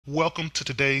Welcome to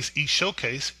today's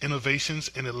e-showcase, Innovations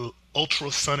in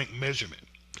Ultrasonic Measurement.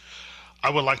 I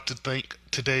would like to thank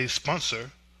today's sponsor,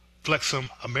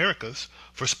 Flexum Americas,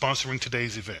 for sponsoring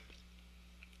today's event.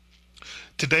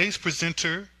 Today's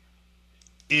presenter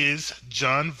is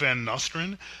John Van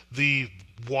Nosteren, the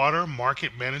Water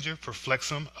Market Manager for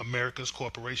Flexum Americas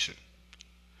Corporation.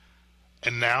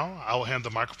 And now I will hand the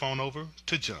microphone over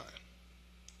to John.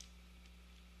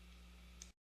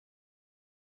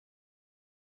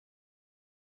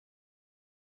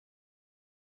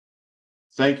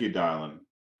 Thank you, Dylan.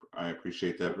 I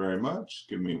appreciate that very much.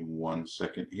 Give me 1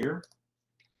 second here.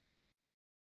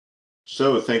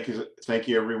 So thank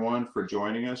you everyone for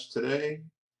joining us today.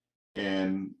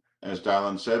 And as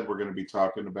Dylan said, we're going to be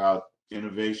talking about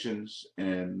innovations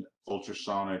in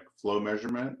ultrasonic flow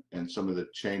measurement and some of the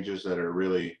changes that are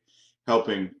really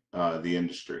helping the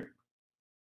industry.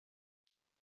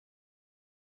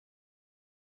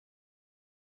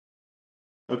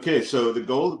 Okay, so the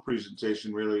goal of the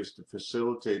presentation really is to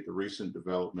facilitate the recent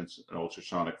developments in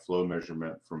ultrasonic flow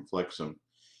measurement from Flexum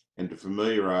and to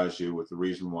familiarize you with the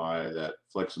reason why that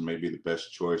Flexum may be the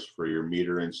best choice for your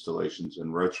meter installations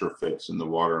and retrofits in the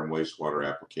water and wastewater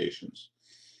applications.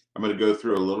 I'm going to go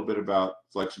through a little bit about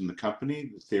Flexum, the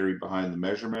company, the theory behind the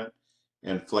measurement,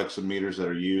 and Flexum meters that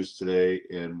are used today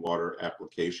in water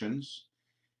applications,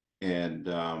 and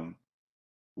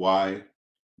why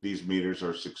these meters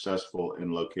are successful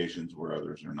in locations where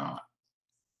others are not.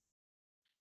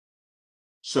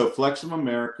 So Flexum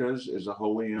Americas is a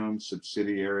wholly owned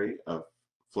subsidiary of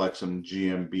Flexum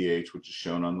GmbH, which is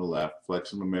shown on the left.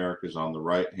 Flexum Americas on the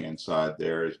right-hand side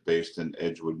there is based in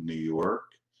Edgewood, New York.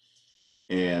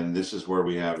 And this is where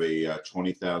we have a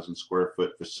 20,000 square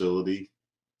foot facility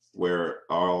where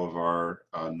all of our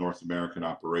North American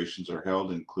operations are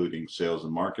held, including sales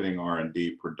and marketing,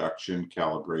 R&D, production,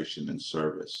 calibration, and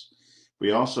service.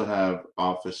 We also have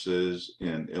offices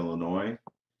in Illinois,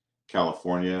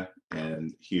 California,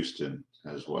 and Houston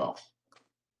as well.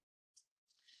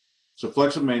 So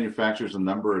Flexum manufactures a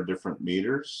number of different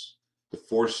meters. The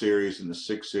 4 series and the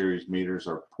 6 series meters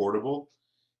are portable,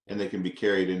 and they can be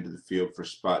carried into the field for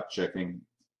spot checking,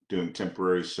 doing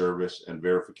temporary service, and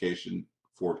verification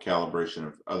for calibration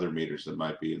of other meters that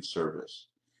might be in service.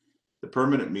 The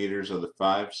permanent meters are the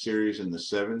 5 series and the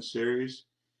 7 series,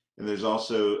 and there's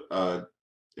also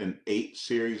an 8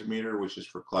 series meter, which is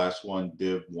for class 1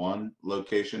 div 1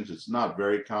 locations. It's not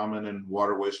very common in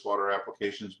water wastewater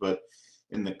applications, but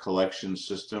in the collection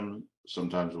system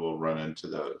sometimes we'll run into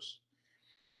those.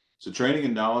 So training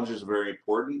and knowledge is very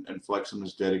important, and Flexum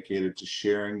is dedicated to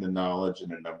sharing the knowledge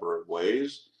in a number of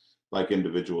ways, like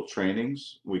individual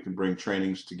trainings. We can bring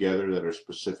trainings together that are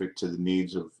specific to the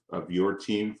needs of your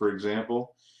team, for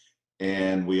example,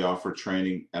 and we offer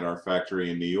training at our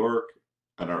factory in New York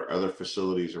and our other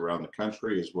facilities around the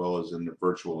country, as well as in the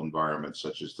virtual environments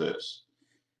such as this.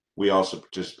 We also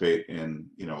participate in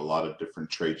a lot of different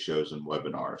trade shows and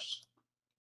webinars.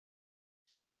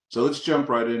 So let's jump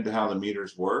right into how the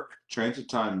meters work. Transit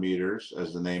time meters,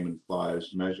 as the name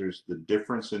implies, measures the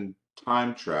difference in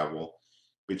time travel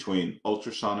between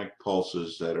ultrasonic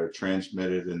pulses that are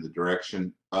transmitted in the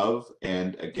direction of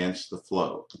and against the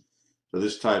flow. So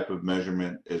this type of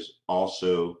measurement is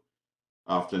also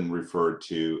often referred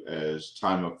to as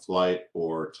time of flight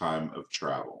or time of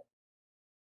travel.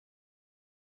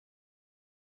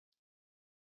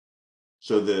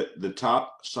 So the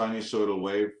top sinusoidal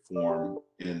waveform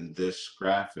in this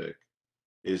graphic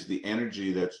is the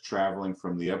energy that's traveling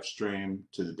from the upstream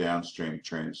to the downstream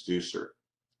transducer.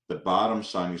 The bottom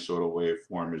sinusoidal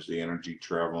waveform is the energy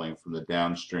traveling from the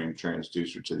downstream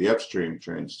transducer to the upstream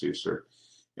transducer.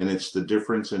 And it's the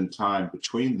difference in time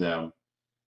between them.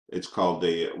 It's called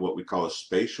what we call a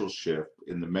spatial shift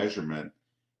in the measurement,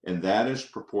 and that is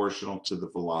proportional to the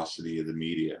velocity of the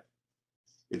media.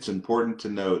 It's important to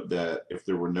note that if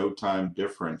there were no time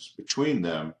difference between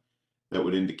them, that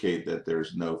would indicate that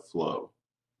there's no flow.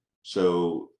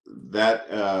 So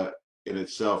that in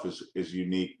itself is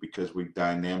unique because we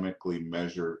dynamically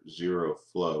measure zero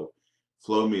flow.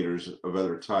 Flow meters of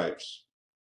other types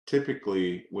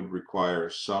typically would require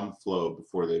some flow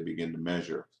before they begin to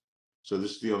measure. So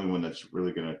this is the only one that's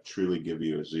really going to truly give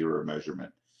you a zero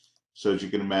measurement. So as you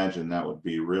can imagine, that would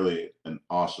be really an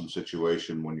awesome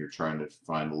situation when you're trying to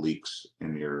find leaks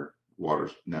in your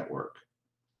water network.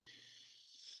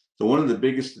 So one of the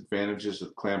biggest advantages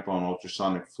of clamp-on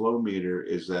ultrasonic flow meter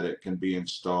is that it can be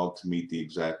installed to meet the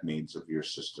exact needs of your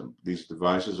system. These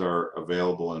devices are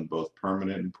available in both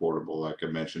permanent and portable, like I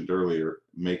mentioned earlier,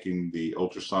 making the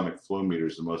ultrasonic flow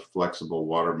meters the most flexible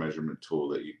water measurement tool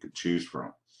that you could choose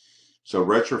from. So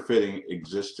retrofitting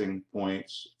existing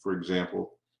points, for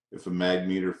example, If a mag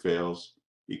meter fails,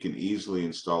 you can easily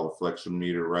install a Flexum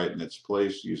meter right in its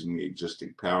place using the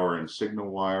existing power and signal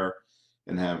wire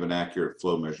and have an accurate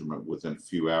flow measurement within a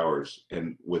few hours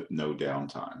and with no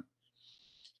downtime.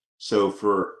 So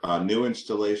for new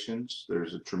installations,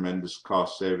 there's a tremendous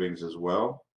cost savings as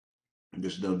well.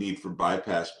 There's no need for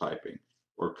bypass piping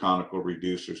or conical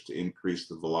reducers to increase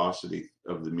the velocity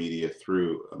of the media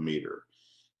through a meter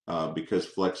because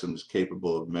Flexum is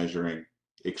capable of measuring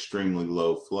extremely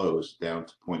low flows down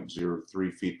to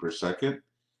 0.03 feet per second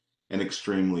and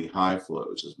extremely high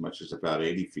flows as much as about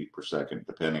 80 feet per second,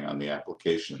 depending on the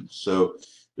application. So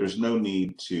there's no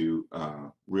need to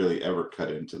really ever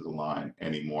cut into the line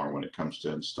anymore when it comes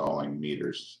to installing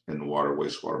meters in the water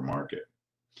wastewater market.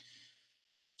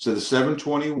 So the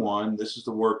 721, this is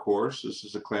the workhorse. This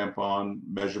is a clamp-on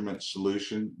measurement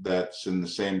solution that's in the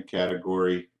same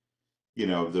category,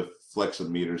 the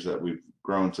Flexum meters that we've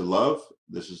grown to love.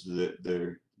 This is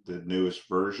the newest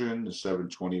version, the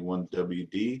 721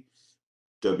 WD.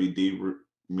 WD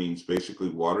means basically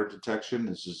water detection.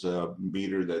 This is a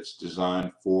meter that's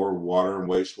designed for water and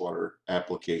wastewater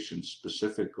applications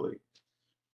specifically.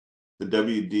 The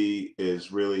WD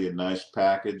is really a nice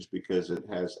package because it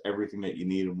has everything that you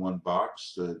need in one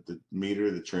box: the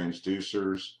meter, the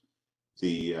transducers,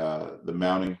 the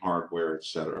mounting hardware,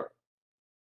 etc.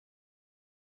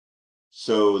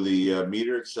 So the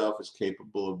meter itself is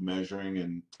capable of measuring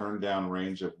a turn down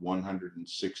range of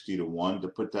 160 to 1. To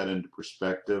put that into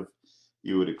perspective,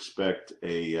 you would expect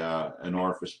an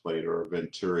orifice plate or a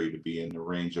venturi to be in the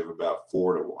range of about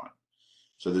 4 to 1.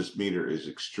 So this meter is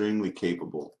extremely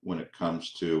capable when it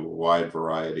comes to a wide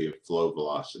variety of flow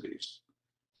velocities.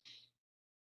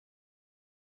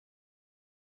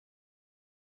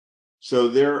 So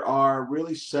there are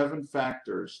really 7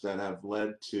 factors that have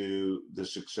led to the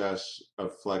success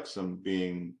of Flexum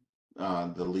being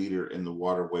the leader in the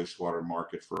water wastewater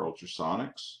market for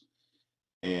ultrasonics.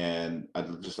 And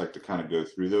I'd just like to kind of go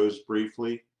through those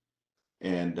briefly.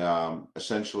 And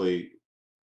essentially,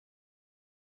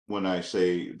 when I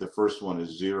say the first one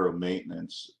is zero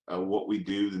maintenance, what we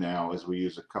do now is we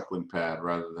use a coupling pad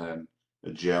rather than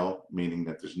a gel, meaning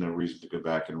that there's no reason to go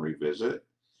back and revisit.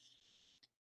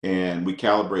 And we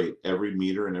calibrate every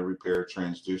meter and every pair of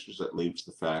transducers that leaves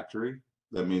the factory.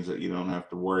 That means that you don't have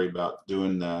to worry about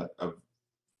doing the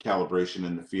calibration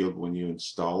in the field when you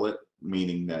install it,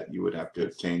 meaning that you would have to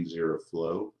obtain zero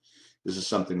flow. This is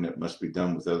something that must be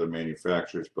done with other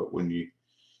manufacturers, but when you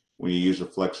use a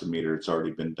flexometer, it's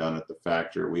already been done at the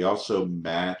factory. We also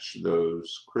match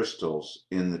those crystals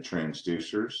in the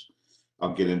transducers.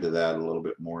 I'll get into that a little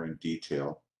bit more in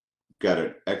detail. Got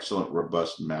an excellent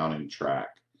robust mounting track.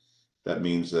 That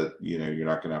means that you're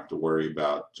not going to have to worry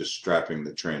about just strapping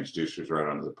the transducers right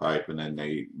onto the pipe and then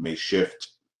they may shift.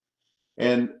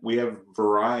 And we have a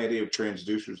variety of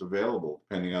transducers available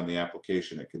depending on the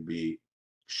application. It can be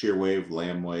shear wave,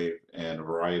 lamb wave, and a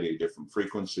variety of different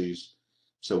frequencies.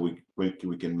 So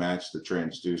we can match the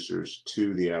transducers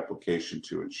to the application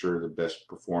to ensure the best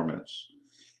performance.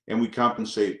 And we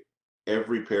compensate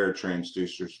every pair of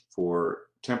transducers for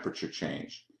temperature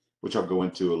change, which I'll go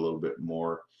into a little bit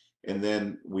more. And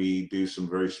then we do some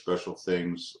very special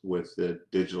things with the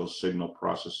digital signal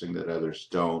processing that others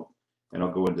don't. And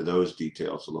I'll go into those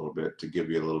details a little bit to give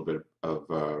you a little bit of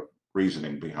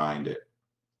reasoning behind it.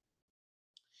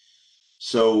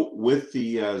 So with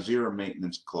the zero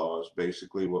maintenance clause,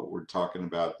 basically what we're talking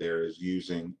about there is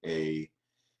using a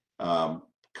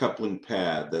coupling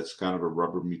pad that's kind of a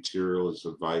rubber material. It's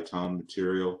a Viton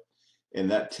material,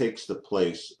 and that takes the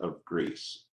place of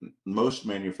grease. Most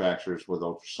manufacturers with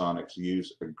ultrasonics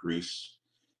use a grease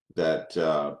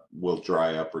that will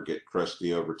dry up or get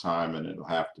crusty over time, and it'll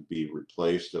have to be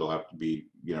replaced. It'll have to be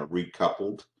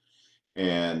recoupled.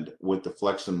 And with the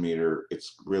flexometer,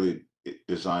 it's really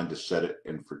designed to set it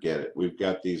and forget it. We've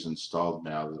got these installed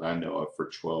now that I know of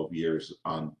for 12 years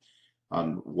on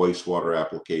wastewater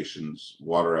applications,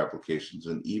 water applications,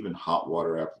 and even hot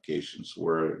water applications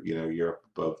where you're up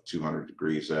above 200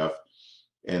 degrees F,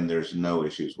 and there's no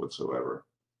issues whatsoever.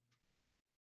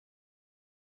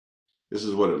 This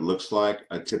is what it looks like.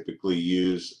 I typically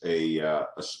use a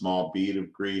small bead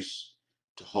of grease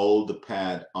to hold the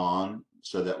pad on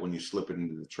so that when you slip it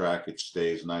into the track, it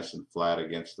stays nice and flat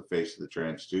against the face of the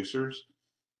transducers,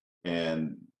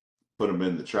 and put them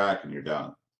in the track and you're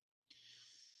done.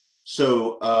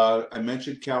 So I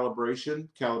mentioned calibration.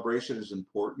 Calibration is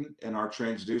important, and our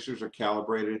transducers are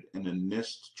calibrated in a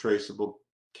NIST traceable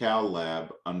cal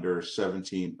lab under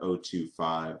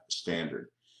 17025 standard.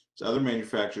 So other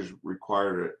manufacturers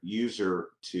require a user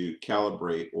to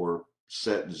calibrate or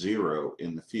set zero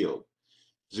in the field.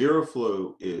 Zero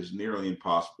flow is nearly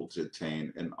impossible to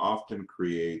attain and often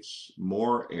creates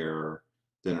more error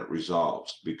than it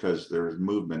resolves because there's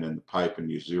movement in the pipe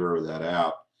and you zero that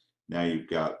out. Now you've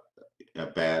got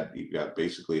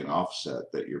basically an offset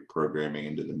that you're programming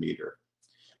into the meter.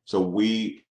 So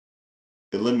we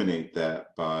eliminate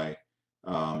that by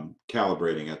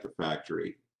calibrating at the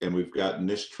factory. And we've got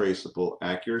NIST traceable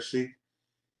accuracy,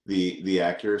 the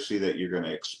accuracy that you're going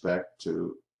to expect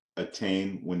to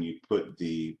attain when you put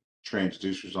the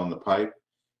transducers on the pipe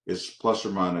is plus or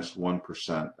minus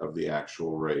 1% of the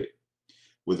actual rate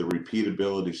with a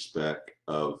repeatability spec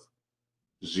of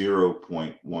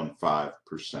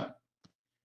 0.15%,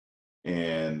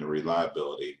 and the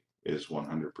reliability is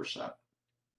 100%.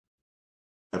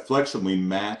 At Flexum, we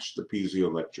match the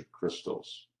piezoelectric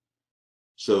crystals.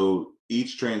 So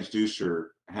each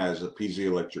transducer has a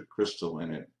piezoelectric crystal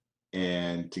in it.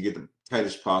 And to get the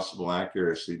tightest possible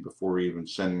accuracy before even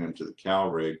sending them to the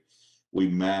cal rig, we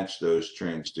match those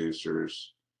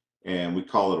transducers and we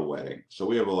call it a wedding. So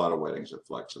we have a lot of weddings at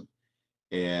Flexum.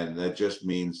 And that just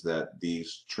means that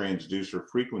these transducer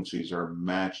frequencies are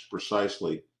matched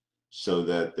precisely so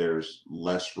that there's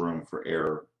less room for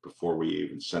error before we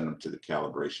even send them to the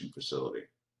calibration facility.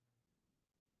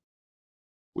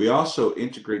 We also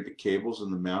integrate the cables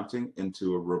and the mounting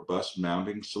into a robust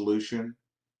mounting solution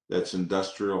that's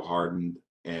industrial hardened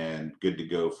and good to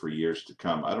go for years to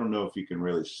come. I don't know if you can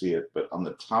really see it, but on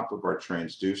the top of our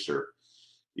transducer,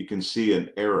 you can see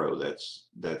an arrow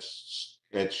that's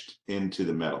etched into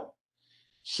the metal.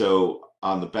 So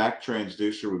on the back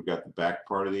transducer, we've got the back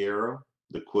part of the arrow,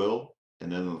 the quill,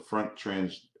 and then on the front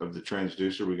of the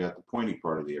transducer, we got the pointy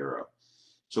part of the arrow.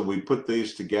 So we put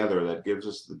these together, that gives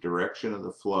us the direction of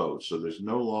the flow. So there's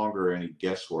no longer any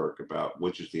guesswork about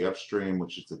which is the upstream,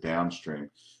 which is the downstream,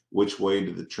 which way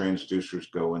do the transducers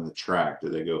go in the track? Do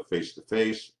they go face to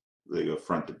face? Do they go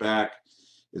front to back,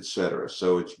 etc.?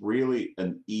 So it's really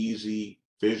an easy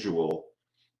visual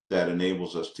that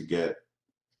enables us to get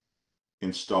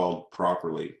installed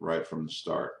properly right from the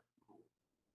start.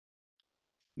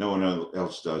 No one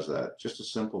else does that. Just a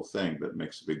simple thing that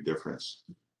makes a big difference.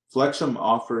 Flexum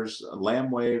offers lamb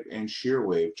wave and shear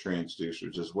wave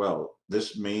transducers as well.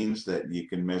 This means that you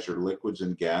can measure liquids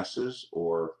and gases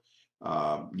or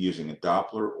using a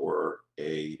Doppler or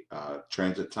a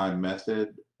transit time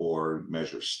method, or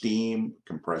measure steam,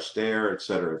 compressed air, et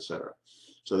cetera, et cetera.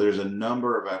 So there's a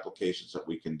number of applications that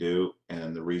we can do,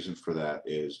 and the reason for that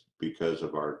is because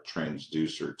of our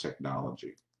transducer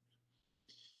technology.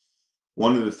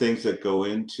 One of the things that go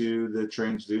into the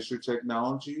transducer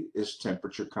technology is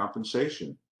temperature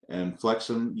compensation, and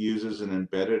Flexum uses an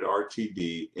embedded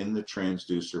RTD in the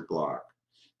transducer block.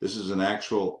 This is an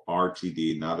actual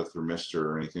RTD, not a thermistor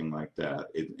or anything like that,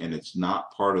 and it's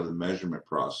not part of the measurement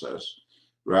process.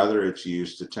 Rather, it's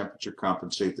used to temperature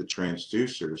compensate the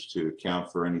transducers to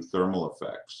account for any thermal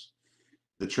effects.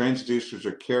 The transducers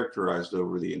are characterized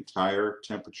over the entire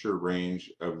temperature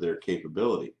range of their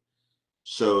capability.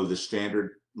 So the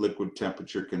standard liquid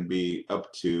temperature can be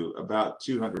up to about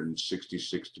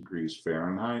 266 degrees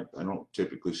Fahrenheit. I don't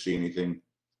typically see anything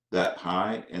that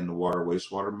high in the water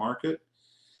wastewater market.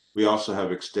 We also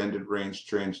have extended range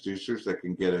transducers that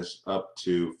can get us up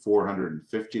to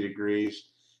 450 degrees,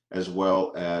 as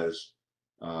well as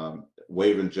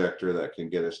wave injector that can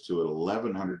get us to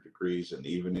 1100 degrees and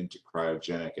even into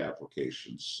cryogenic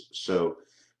applications. So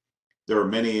there are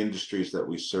many industries that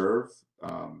we serve.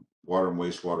 Water and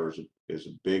wastewater is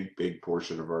a big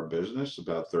portion of our business,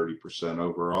 about 30%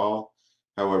 overall.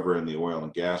 However, in the oil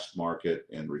and gas market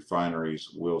and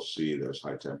refineries, we'll see those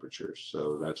high temperatures.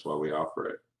 So that's why we offer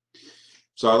it.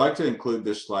 So I like to include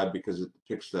this slide because it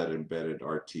depicts that embedded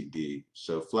RTD.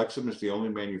 So Flexum is the only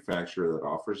manufacturer that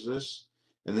offers this,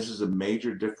 and this is a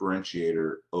major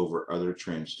differentiator over other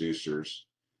transducers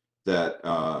that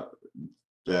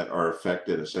that are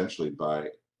affected essentially by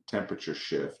temperature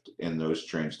shift in those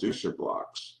transducer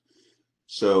blocks.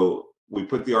 So we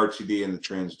put the RTD in the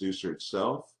transducer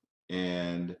itself,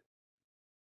 and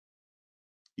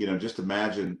just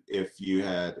imagine if you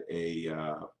had a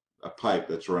pipe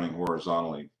that's running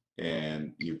horizontally,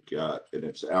 and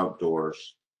it's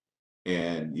outdoors,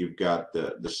 and you've got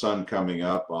the sun coming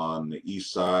up on the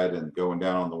east side and going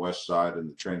down on the west side, and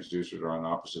the transducers are on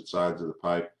opposite sides of the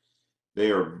pipe.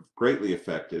 They are greatly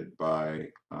affected by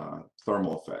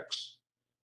thermal effects.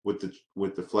 With the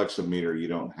flexometer, you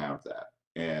don't have that,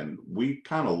 and we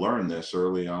kind of learned this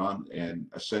early on. And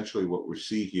essentially, what we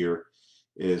see here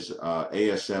is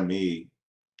ASME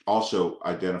also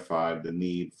identified the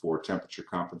need for temperature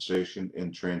compensation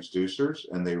in transducers,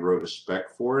 and they wrote a spec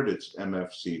for it. It's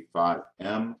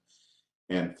MFC5M,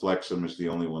 and Flexum is the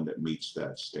only one that meets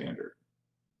that standard.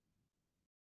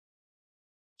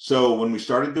 So when we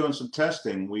started doing some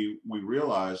testing, we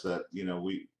realized that, you know,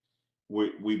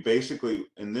 we basically,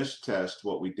 in this test,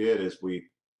 what we did is we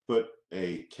put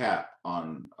a cap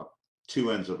on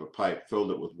two ends of a pipe,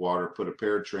 filled it with water, put a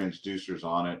pair of transducers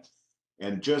on it,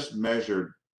 and just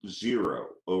measured zero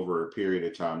over a period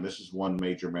of time. This is one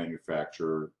major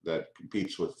manufacturer that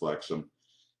competes with Flexum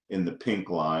in the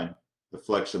pink line. The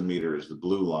flexometer is the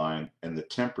blue line, and the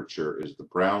temperature is the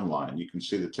brown line. You can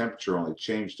see the temperature only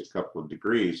changed a couple of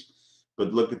degrees,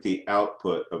 but look at the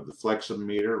output of the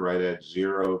flexometer right at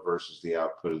zero versus the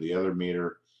output of the other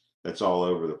meter. That's all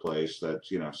over the place. That's,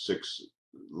 you know,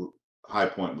 high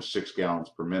point was 6 gallons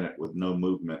per minute with no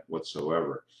movement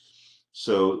whatsoever.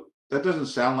 So that doesn't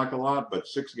sound like a lot, but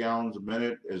 6 gallons a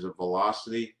minute is a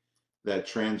velocity that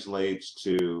translates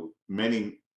to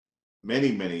many,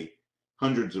 many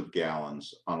hundreds of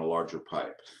gallons on a larger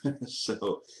pipe.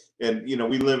 So, and you know,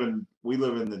 we live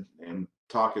in and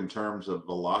talk in terms of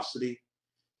velocity.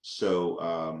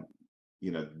 So,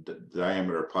 you know,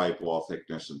 diameter pipe, wall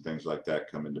thickness, and things like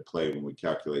that come into play when we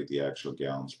calculate the actual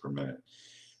gallons per minute.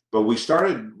 But we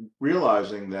started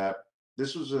realizing that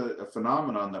this was a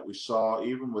phenomenon that we saw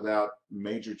even without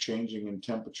major changing in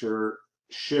temperature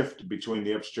shift between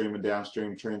the upstream and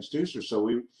downstream transducers. So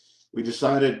we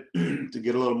decided to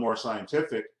get a little more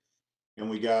scientific, and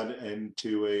we got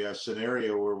into a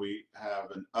scenario where we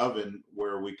have an oven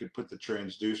where we could put the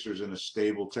transducers in a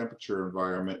stable temperature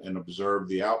environment and observe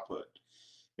the output.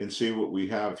 And see, what we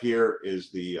have here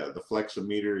is the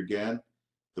flexometer again.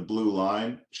 The blue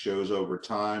line shows over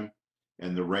time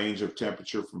and the range of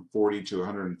temperature from 40 to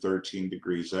 113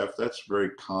 degrees F. That's very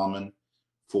common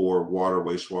for water,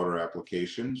 wastewater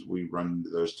applications. We run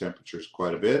those temperatures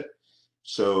quite a bit.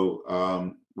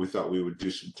 So we thought we would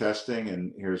do some testing,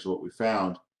 and here's what we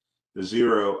found. The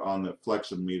zero on the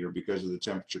flexometer, because of the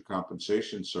temperature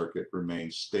compensation circuit,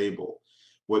 remains stable.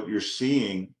 What you're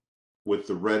seeing with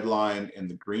the red line and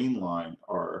the green line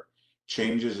are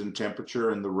changes in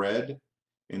temperature in the red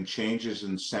and changes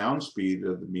in sound speed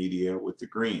of the media with the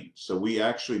green. So we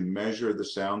actually measure the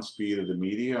sound speed of the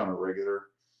media on a regular,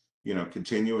 you know,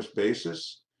 continuous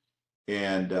basis.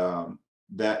 And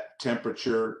that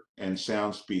temperature and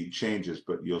sound speed changes,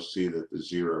 but you'll see that the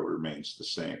zero remains the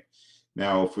same.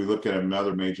 Now, if we look at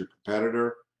another major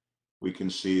competitor, we can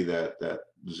see that that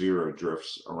zero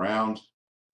drifts around.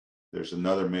 There's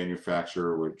another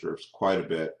manufacturer where it drifts quite a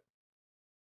bit.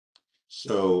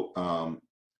 So,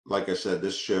 like I said,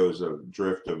 this shows a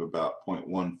drift of about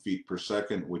 0.1 feet per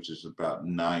second, which is about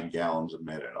 9 gallons a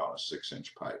minute on a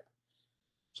 6-inch pipe.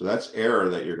 So that's error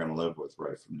that you're going to live with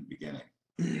right from the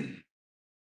beginning.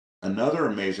 Another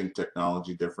amazing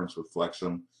technology difference with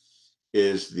Flexum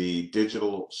is the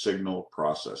digital signal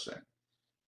processing.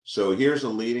 So here's a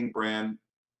leading brand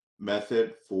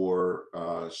method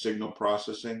for signal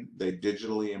processing. They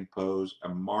digitally impose a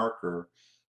marker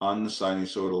on the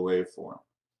sinusoidal waveform.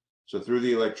 So through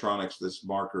the electronics, this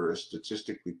marker is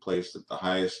statistically placed at the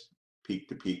highest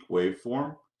peak-to-peak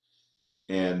waveform,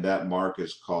 and that mark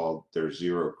is called their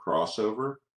zero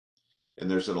crossover. And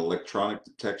there's an electronic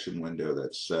detection window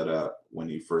that's set up when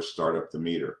you first start up the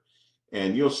meter.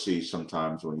 And you'll see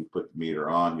sometimes when you put the meter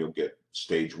on, you'll get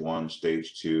stage 1,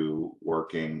 stage 2,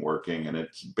 working, and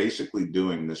it's basically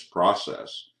doing this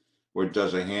process where it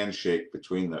does a handshake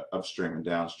between the upstream and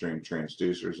downstream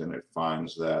transducers, and it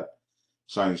finds that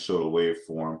sinusoidal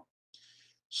waveform.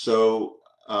 So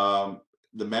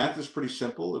the math is pretty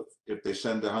simple. If they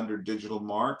send 100 digital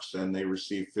marks and they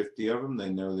receive 50 of them, they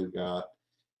know they've got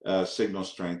signal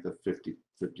strength of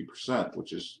 50%,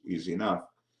 which is easy enough.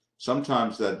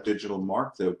 Sometimes that digital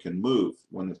mark, though, can move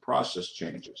when the process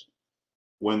changes.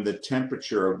 When the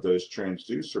temperature of those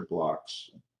transducer blocks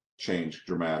change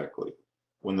dramatically,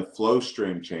 when the flow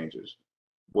stream changes,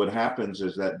 what happens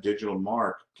is that digital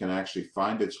mark can actually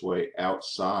find its way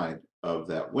outside of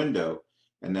that window,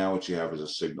 and now what you have is a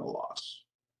signal loss.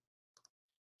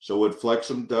 So what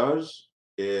Flexum does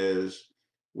is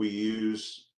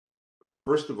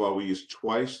first of all, we use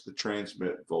twice the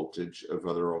transmit voltage of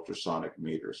other ultrasonic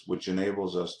meters, which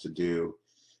enables us to do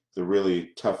the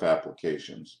really tough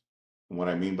applications. And what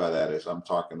I mean by that is I'm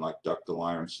talking like ductile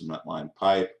iron cement line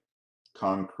pipe,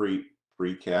 concrete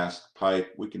precast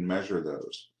pipe. We can measure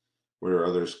those where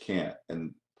others can't.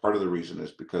 And part of the reason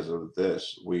is because of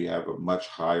this. We have a much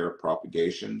higher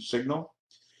propagation signal,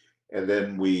 and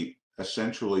then we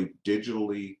essentially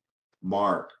digitally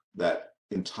mark that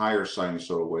entire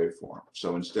sinusoidal waveform.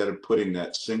 So instead of putting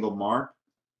that single mark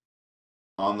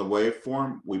on the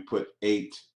waveform, we put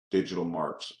 8 digital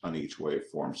marks on each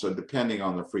waveform. So depending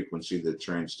on the frequency of the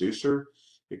transducer,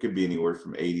 it could be anywhere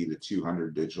from 80 to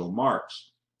 200 digital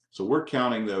marks. So we're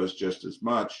counting those just as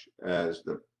much as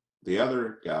the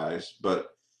other guys, but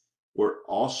we're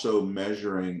also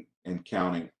measuring and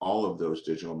counting all of those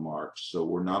digital marks. So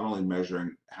we're not only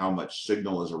measuring how much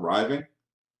signal is arriving,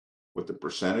 what the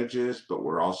percentage is, but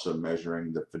we're also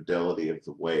measuring the fidelity of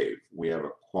the wave. We have a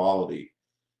quality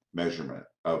measurement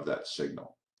of that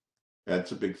signal.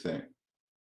 That's a big thing.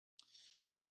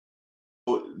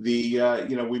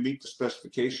 We meet the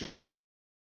specification,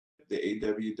 the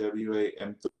AWWA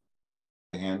M3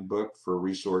 handbook for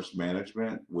resource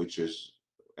management, which is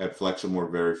at Flexum we're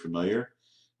very familiar.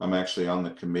 I'm actually on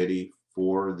the committee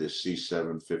for the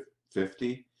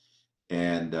C750,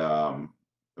 and I'm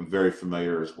very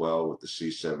familiar as well with the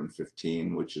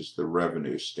C715, which is the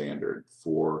revenue standard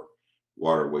for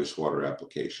water wastewater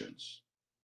applications.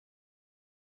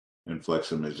 And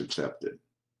Flexum is accepted.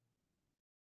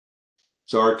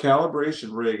 So our calibration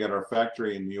rig at our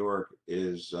factory in New York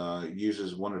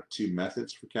uses one of two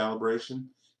methods for calibration.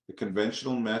 The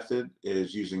conventional method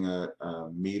is using a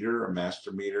meter, a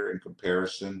master meter, in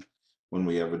comparison when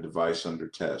we have a device under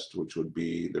test, which would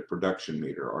be the production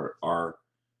meter, or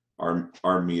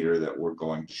our meter that we're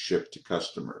going to ship to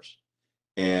customers.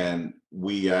 And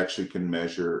we actually can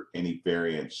measure any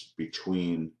variance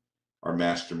between our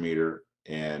master meter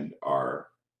and our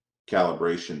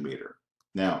calibration meter.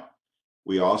 Now,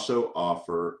 we also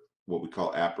offer what we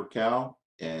call APRCAL,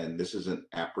 and this is an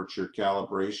aperture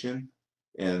calibration.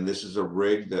 And this is a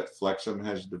rig that Flexum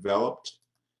has developed.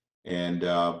 And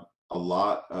a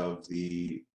lot of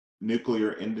the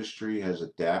nuclear industry has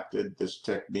adapted this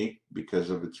technique because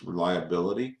of its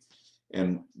reliability.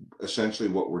 And essentially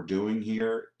what we're doing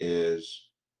here is,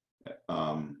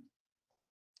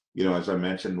 as I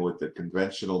mentioned, with the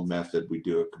conventional method, we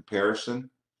do a comparison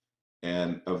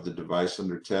and of the device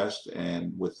under test.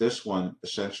 And with this one,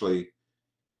 essentially,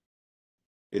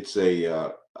 it's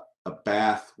a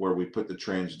bath where we put the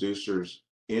transducers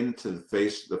into the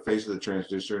face of the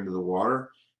transducer into the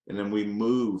water, and then we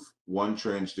move one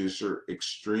transducer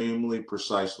extremely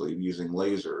precisely using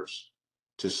lasers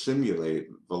to simulate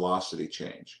velocity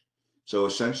change. So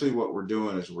essentially what we're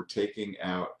doing is we're taking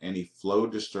out any flow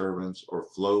disturbance or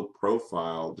flow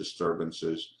profile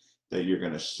disturbances that you're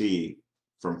going to see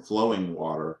from flowing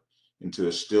water into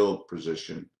a still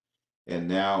position. And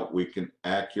now we can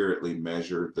accurately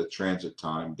measure the transit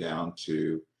time down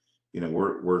to,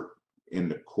 we're in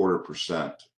the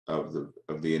 0.25%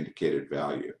 of the indicated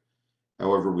value.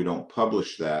 However, we don't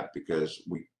publish that because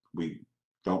we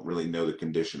don't really know the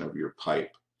condition of your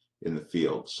pipe in the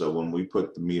field. So when we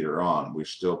put the meter on, we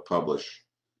still publish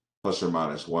plus or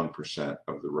minus 1%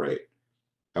 of the rate.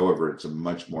 However, it's a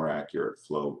much more accurate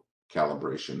flow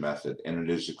calibration method, and it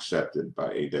is accepted by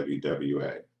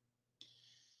AWWA.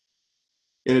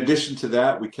 In addition to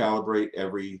that, we calibrate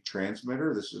every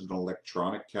transmitter. This is an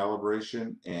electronic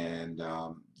calibration, and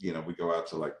we go out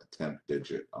to like the 10th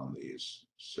digit on these.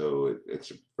 So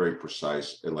it's a very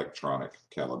precise electronic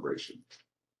calibration.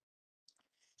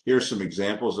 Here are some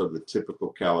examples of the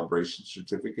typical calibration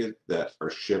certificate that are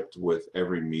shipped with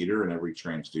every meter and every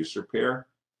transducer pair.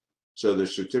 So the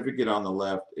certificate on the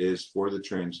left is for the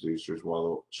transducers, while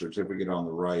the certificate on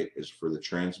the right is for the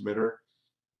transmitter.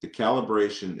 The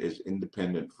calibration is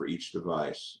independent for each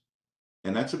device.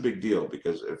 And that's a big deal,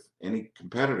 because if any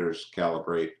competitors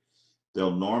calibrate, they'll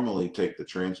normally take the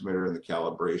transmitter and the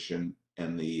calibration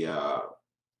and the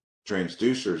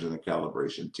transducers and the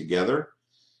calibration together.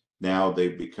 Now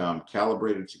they've become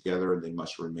calibrated together and they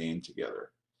must remain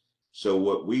together. So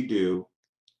what we do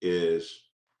is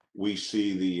we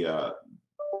see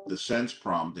the sense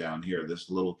prom down here, this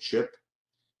little chip,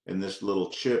 and this little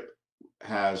chip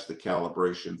has the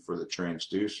calibration for the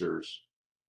transducers,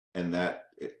 and that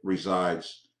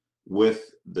resides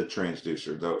with the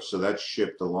transducer though. So that's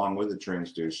shipped along with the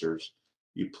transducers.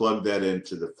 You plug that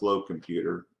into the flow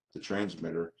computer, the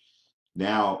transmitter.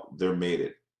 Now they're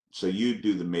mated. So you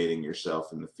do the mating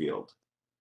yourself in the field.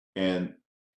 And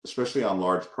especially on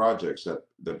large projects,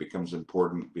 that becomes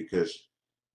important, because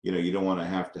you don't want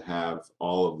to have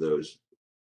all of those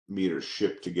meters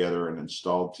shipped together and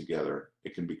installed together.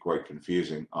 It can be quite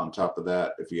confusing. On top of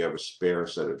that, if you have a spare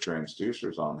set of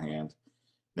transducers on hand,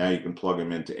 now you can plug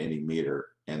them into any meter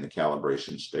and the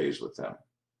calibration stays with them.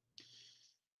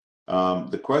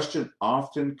 The question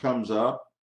often comes up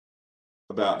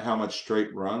about how much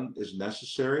straight run is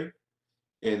necessary,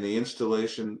 and the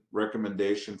installation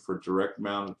recommendation for direct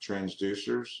mounted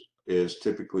transducers is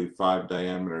typically 5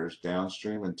 diameters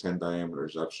downstream and 10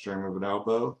 diameters upstream of an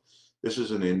elbow. This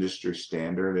is an industry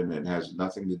standard, and it has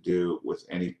nothing to do with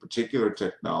any particular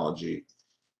technology.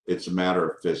 It's a matter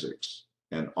of physics,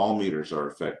 and all meters are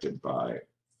affected by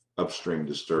upstream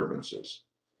disturbances.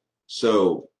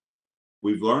 So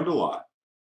we've learned a lot.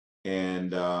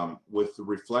 And with the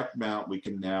reflect mount, we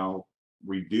can now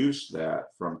reduce that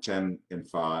from 10 and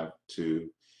 5 to,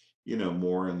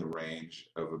 more in the range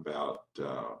of about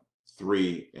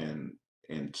 3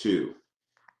 and 2.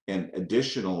 And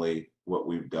additionally, what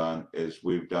we've done is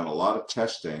we've done a lot of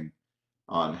testing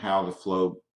on how the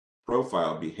flow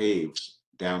profile behaves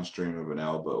downstream of an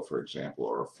elbow, for example,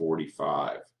 or a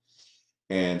 45.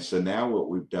 And so now what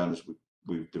we've done is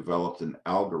we've developed an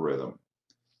algorithm.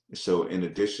 So in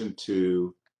addition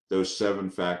to those 7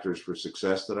 factors for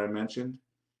success that I mentioned,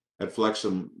 at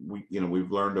Flexum,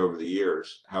 we've learned over the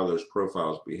years how those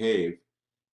profiles behave,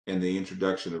 and the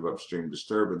introduction of upstream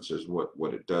disturbances,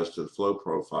 what it does to the flow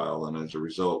profile. And as a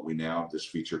result, we now have this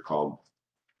feature called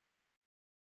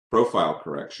profile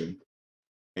correction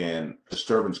and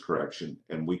disturbance correction.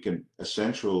 And we can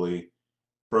essentially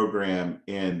program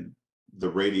in the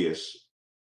radius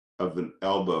of an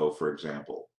elbow, for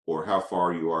example, or how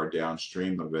far you are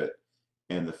downstream of it,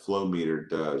 and the flow meter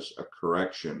does a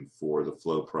correction for the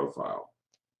flow profile.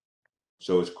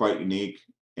 So it's quite unique,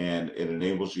 and it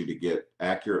enables you to get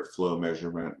accurate flow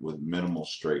measurement with minimal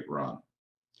straight run.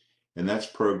 And that's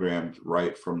programmed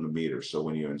right from the meter. So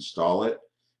when you install it,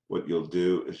 what you'll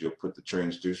do is you'll put the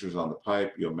transducers on the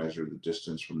pipe, you'll measure the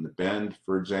distance from the bend,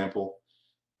 for example,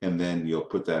 and then you'll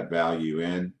put that value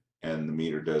in, and the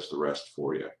meter does the rest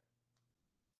for you.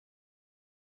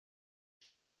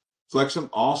 Flexum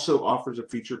also offers a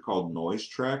feature called noise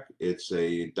track. It's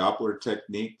a Doppler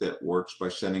technique that works by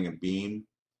sending a beam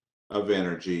of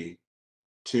energy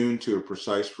tuned to a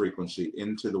precise frequency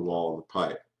into the wall of the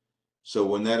pipe. So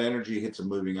when that energy hits a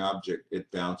moving object,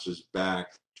 it bounces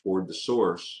back toward the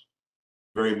source,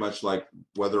 very much like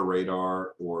weather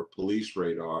radar or police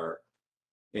radar.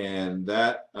 And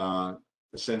that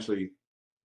essentially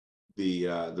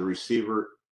the receiver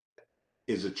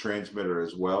is a transmitter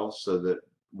as well, so that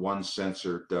one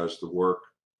sensor does the work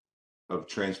of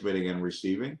transmitting and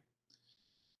receiving.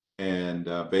 And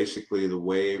basically the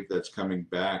wave that's coming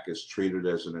back is treated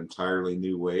as an entirely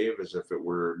new wave, as if it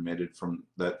were emitted from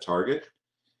that target.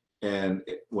 And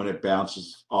when it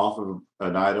bounces off of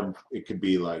an item, it could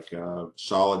be like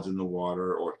solids in the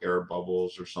water or air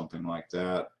bubbles or something like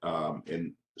that.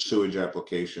 In sewage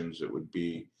applications, it would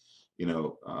be,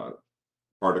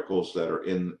 particles that are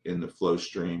in the flow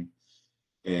stream.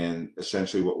 And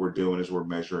essentially what we're doing is we're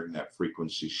measuring that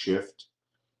frequency shift.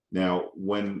 Now,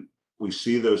 when we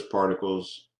see those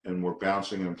particles and we're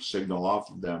bouncing a signal off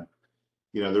of them,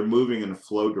 they're moving in a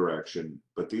flow direction,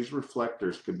 but these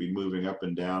reflectors could be moving up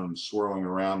and down and swirling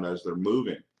around as they're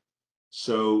moving.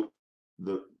 So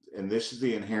and this is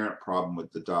the inherent problem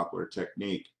with the Doppler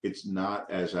technique. It's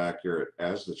not as accurate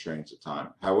as the transit time.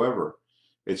 However,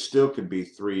 it still could be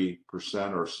 3%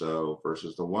 or so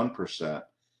versus the 1%.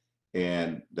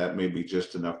 And that may be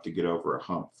just enough to get over a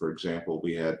hump. For example,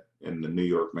 we had in the New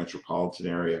York metropolitan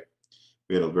area,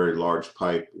 we had a very large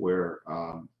pipe where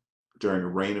during a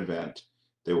rain event,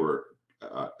 they were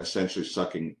essentially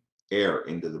sucking air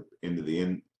into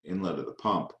the inlet of the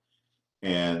pump,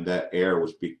 and that air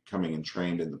was becoming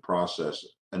entrained in the process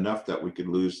enough that we could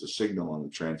lose the signal on the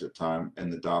transit time,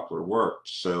 and the Doppler worked.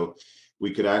 So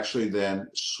we could actually then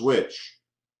switch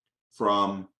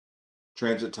from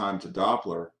transit time to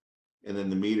Doppler, and then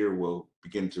the meter will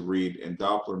begin to read in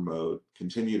Doppler mode,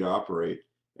 continue to operate,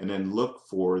 and then look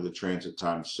for the transit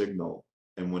time signal.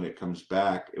 And when it comes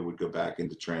back, it would go back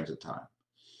into transit time.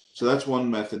 So that's one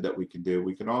method that we can do.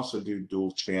 We can also do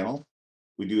dual channel.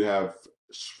 We do have,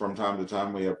 from time to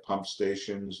time, we have pump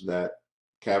stations that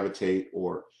cavitate,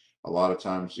 or a lot of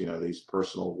times, these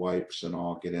personal wipes and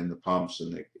all get in the pumps,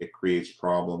 and it creates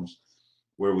problems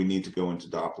where we need to go into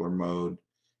Doppler mode.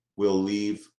 We'll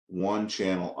leave one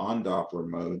channel on Doppler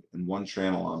mode and one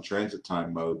channel on transit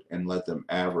time mode and let them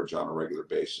average on a regular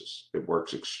basis. It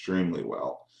works extremely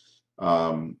well.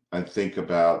 I think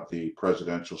about the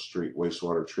Presidential Street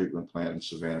wastewater treatment plant in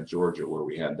Savannah, Georgia, where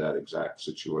we had that exact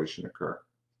situation occur.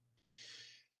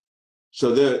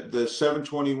 So the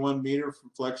 721 meter from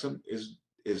Flexum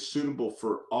is suitable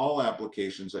for all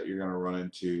applications that you're going to run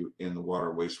into in the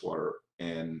water, wastewater,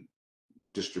 and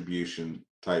distribution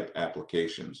type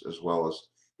applications, as well as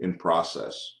in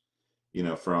process,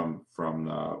 from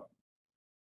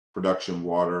production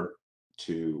water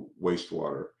to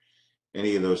wastewater.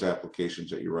 Any of those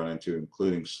applications that you run into,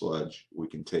 including sludge, we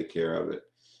can take care of it.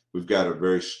 We've got a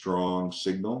very strong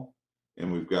signal,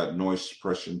 and we've got noise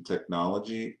suppression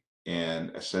technology,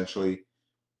 and essentially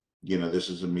This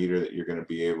is a meter that you're going to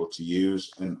be able to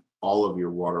use in all of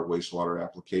your water, wastewater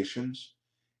applications,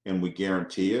 and we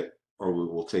guarantee it or we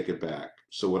will take it back.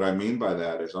 So what I mean by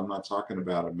that is I'm not talking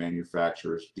about a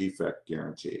manufacturer's defect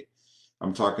guarantee.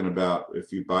 I'm talking about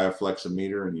if you buy a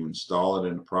Fleximeter and you install it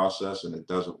in a process and it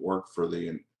doesn't work for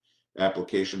the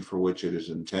application for which it is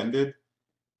intended,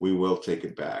 we will take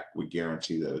it back. We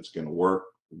guarantee that it's going to work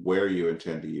where you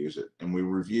intend to use it. And we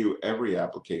review every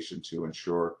application to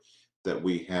ensure that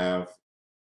we have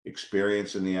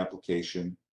experience in the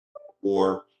application,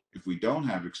 or if we don't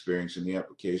have experience in the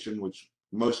application, which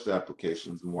most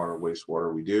applications in water,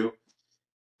 wastewater, we do.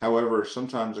 However,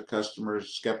 sometimes a customer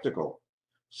is skeptical.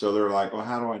 So they're like, well,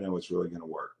 how do I know it's really going to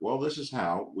work? Well, this is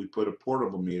how we put a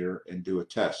portable meter and do a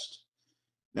test.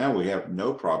 Now we have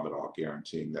no problem at all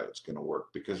guaranteeing that it's going to work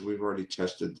because we've already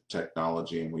tested the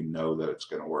technology and we know that it's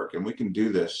going to work. And we can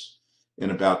do this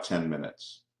in about 10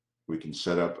 minutes. We can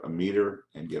set up a meter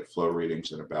and get flow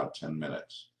readings in about 10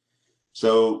 minutes.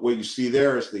 So what you see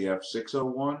there is the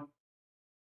F601.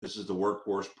 This is the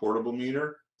workhorse portable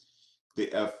meter. The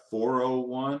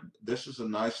F401, this is a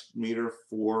nice meter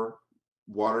for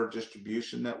water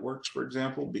distribution networks, for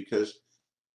example, because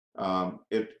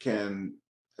it can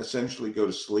essentially go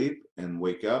to sleep and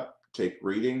wake up, take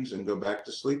readings, and go back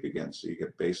to sleep again. So you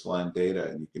get baseline data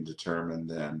and you can determine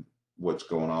then what's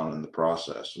going on in the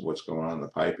process, what's going on in the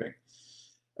piping.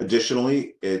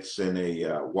 Additionally, it's in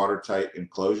a watertight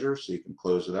enclosure, so you can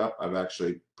close it up. I've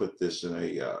actually put this in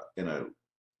a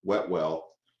wet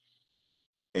well,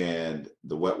 and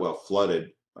the wet well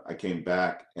flooded. I came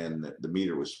back and the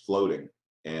meter was floating,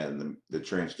 and the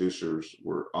transducers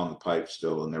were on the pipe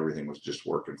still, and everything was just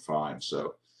working fine.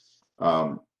 So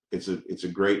it's a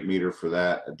great meter for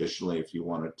that. Additionally, if you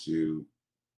wanted to,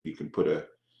 you can put a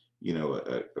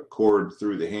cord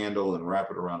through the handle and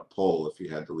wrap it around a pole if you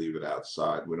had to leave it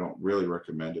outside. We don't really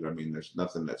recommend it. I mean, there's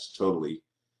nothing that's totally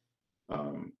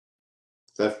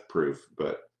theft proof,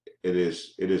 but it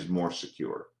is more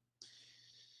secure.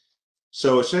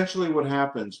 So essentially what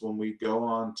happens when we go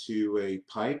onto a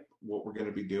pipe, what we're going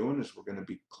to be doing is we're going to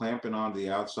be clamping onto the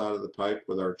outside of the pipe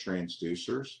with our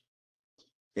transducers.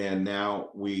 And now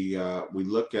we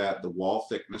look at the wall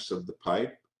thickness of the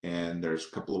pipe, and there's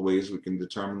a couple of ways we can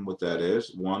determine what that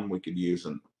is. One, we could use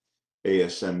an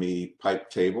ASME pipe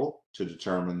table to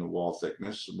determine the wall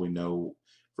thickness. We know,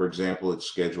 for example, it's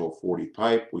schedule 40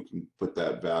 pipe. We can put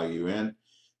that value in.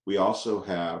 We also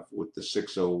have, with the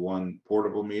 601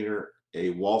 portable meter,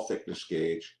 a wall thickness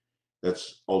gauge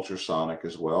that's ultrasonic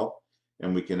as well.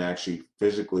 And we can actually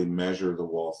physically measure the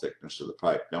wall thickness of the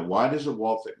pipe. Now, why does the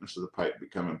wall thickness of the pipe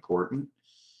become important?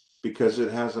 Because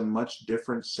it has a much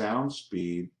different sound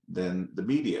speed than the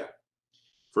media.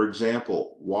 For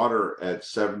example, water at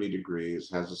 70 degrees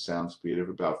has a sound speed of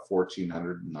about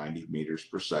 1,490 meters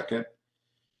per second.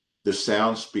 The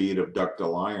sound speed of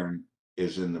ductile iron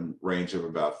is in the range of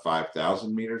about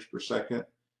 5,000 meters per second.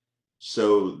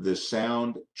 So the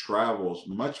sound travels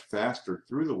much faster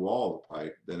through the wall of the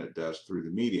pipe than it does through the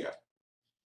media.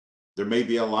 There may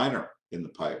be a liner in the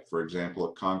pipe, for example,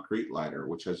 a concrete liner,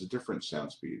 which has a different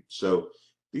sound speed. So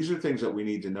these are things that we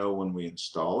need to know when we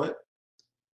install it.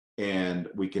 And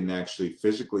we can actually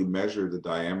physically measure the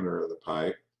diameter of the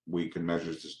pipe. We can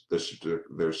measure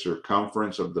the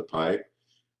circumference of the pipe.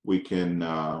 We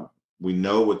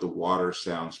know what the water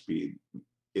sound speed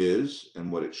is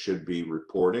and what it should be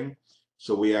reporting.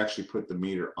 So we actually put the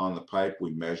meter on the pipe, we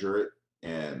measure it,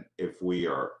 and if we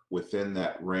are within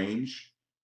that range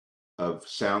of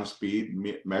sound speed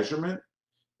measurement,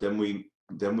 then we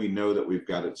know that we've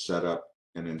got it set up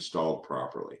and installed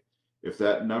properly. If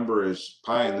that number is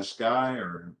pie in the sky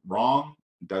or wrong,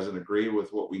 doesn't agree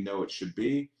with what we know it should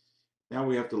be, now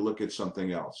we have to look at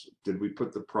something else. Did we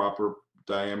put the proper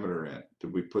diameter in?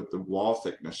 Did we put the wall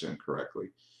thickness in correctly?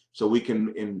 So we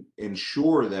can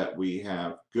ensure that we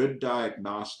have good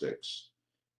diagnostics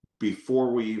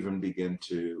before we even begin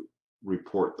to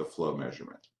report the flow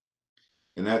measurement.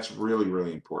 And that's really,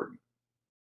 really important.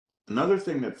 Another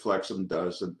thing that Flexum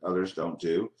does that others don't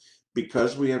do,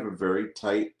 because we have a very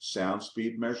tight sound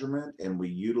speed measurement and we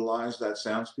utilize that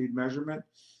sound speed measurement.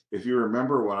 If you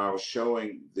remember when I was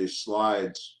showing the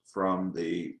slides from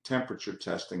the temperature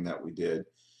testing that we did,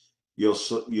 you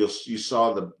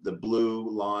saw the blue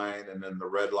line and then the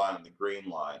red line and the green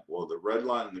line. Well, the red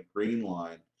line and the green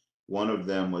line, one of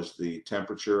them was the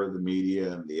temperature of the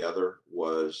media and the other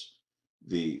was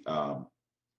the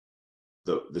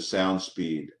sound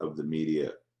speed of the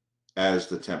media as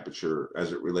the temperature,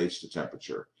 as it relates to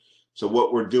temperature. So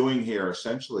what we're doing here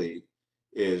essentially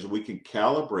is we can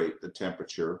calibrate the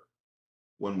temperature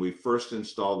when we first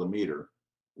install the meter.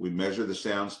 We measure the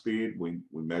sound speed, we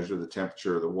measure the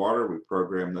temperature of the water, we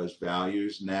program those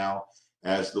values. Now,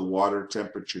 as the water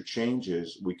temperature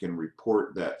changes, we can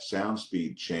report that sound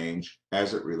speed change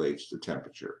as it relates to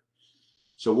temperature.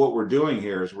 So what we're doing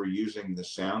here is we're using the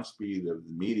sound speed of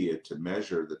the media to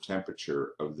measure the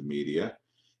temperature of the media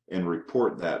and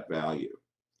report that value.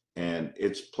 And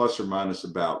it's plus or minus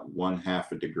about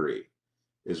 1/2 a degree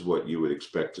is what you would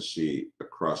expect to see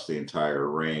across the entire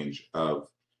range of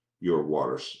your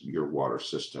water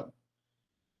system.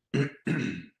 This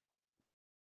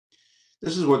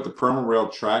is what the perma-rail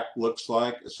track looks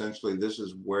like. Essentially, this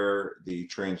is where the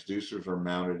transducers are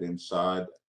mounted inside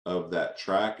of that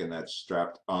track, and that's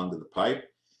strapped onto the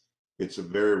pipe. It's a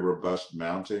very robust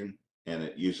mounting, and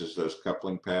it uses those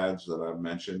coupling pads that I've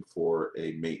mentioned for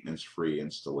a maintenance-free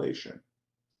installation.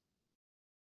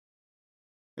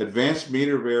 Advanced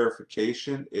meter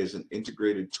verification is an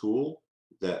integrated tool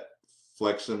that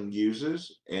Flexum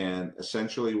uses, and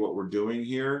essentially what we're doing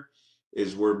here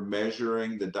is we're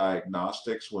measuring the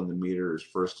diagnostics when the meter is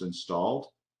first installed,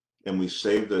 and we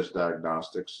save those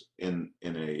diagnostics in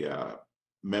a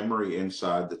memory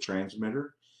inside the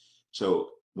transmitter.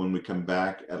 So when we come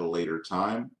back at a later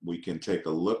time, we can take a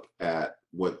look at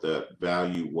what the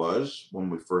value was when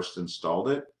we first installed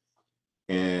it,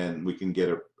 and we can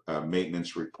get a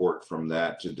maintenance report from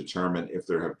that to determine if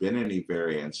there have been any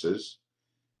variances.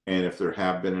 And if there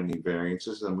have been any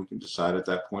variances, then we can decide at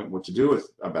that point what to do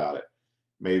about it.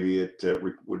 Maybe it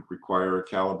would require a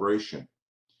calibration.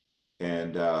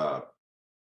 And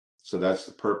so that's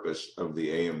the purpose of the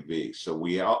AMV. So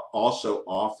we also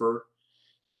offer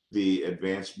the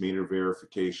advanced meter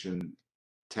verification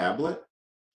tablet.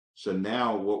 So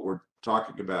now what we're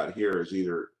talking about here is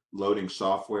either loading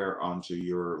software onto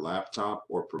your laptop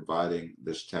or providing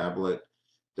this tablet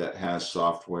that has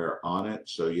software on it,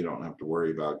 so you don't have to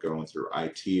worry about going through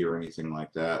IT or anything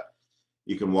like that.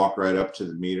 You can walk right up to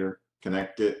the meter,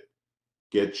 connect it,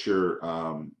 get your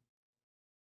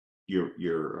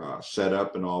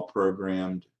setup and all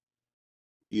programmed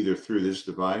either through this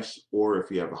device, or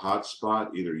if you have a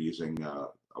hotspot, either using a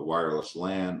wireless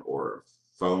LAN or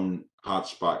phone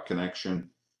hotspot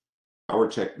connection, our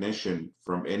technician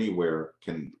from anywhere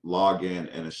can log in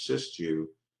and assist you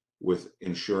with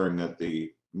ensuring that the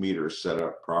meter is set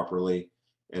up properly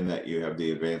and that you have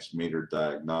the advanced meter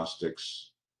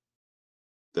diagnostics,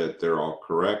 that they're all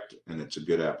correct and it's a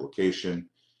good application.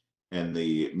 And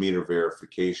the meter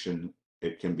verification,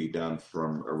 it can be done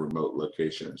from a remote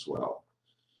location as well.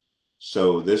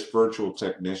 So this virtual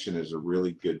technician is a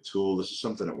really good tool. This is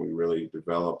something that we really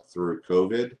developed through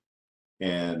COVID,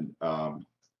 and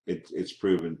it's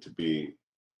proven to be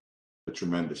a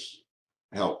tremendous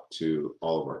help to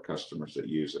all of our customers that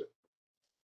use it.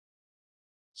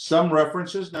 Some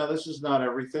references, now this is not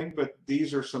everything, but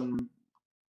these are some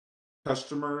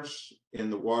customers in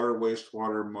the water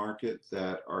wastewater market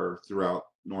that are throughout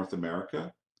North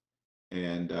America.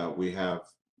 And we have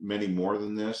many more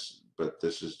than this, but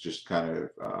this is just kind of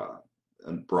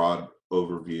a broad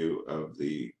overview of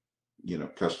the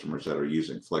customers that are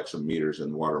using Flexum meters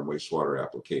in water and wastewater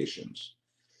applications.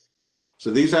 So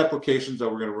these applications that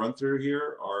we're going to run through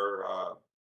here are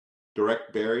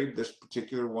direct buried. This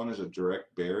particular one is a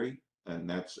direct bury, and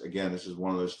that's, again, this is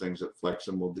one of those things that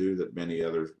Flexum will do that many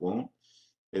others won't,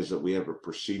 is that we have a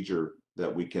procedure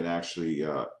that we can actually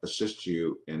assist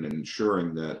you in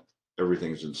ensuring that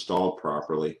everything is installed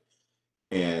properly.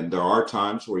 And there are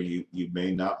times where you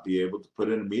may not be able to put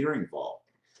in a metering vault.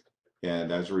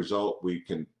 And as a result, we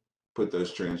can put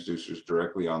those transducers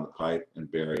directly on the pipe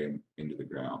and bury them into the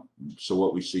ground. So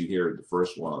what we see here, the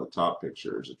first one on the top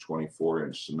picture is a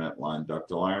 24-inch cement lined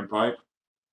ductile iron pipe.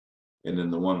 And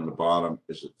then the one on the bottom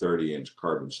is a 30-inch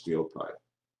carbon steel pipe.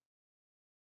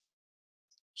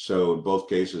 So in both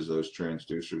cases, those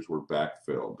transducers were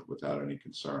backfilled without any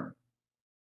concern.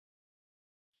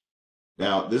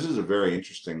 Now, this is a very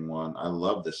interesting one. I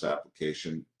love this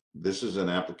application. This is an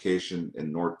application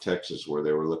in North Texas where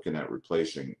they were looking at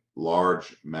replacing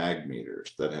large mag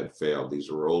meters that had failed. These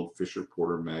were old Fisher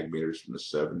Porter mag meters from the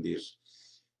 70s,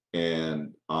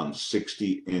 and on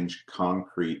 60-inch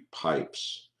concrete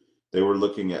pipes. They were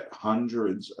looking at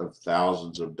hundreds of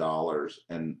thousands of dollars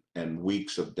and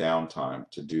weeks of downtime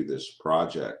to do this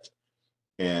project.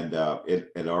 And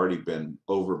it had already been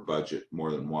over budget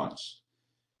more than once.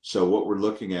 So what we're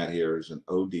looking at here is an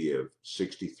OD of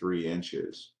 63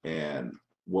 inches. And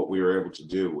what we were able to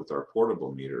do with our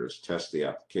portable meter is test the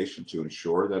application to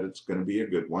ensure that it's going to be a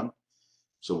good one.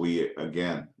 So we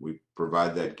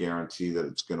provide that guarantee that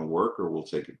it's going to work, or we'll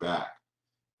take it back.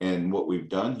 And what we've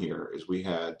done here is we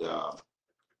had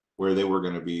where they were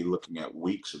going to be looking at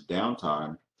weeks of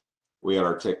downtime, we had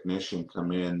our technician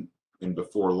come in, and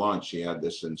before lunch, he had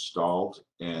this installed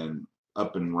and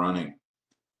up and running.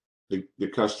 The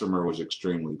customer was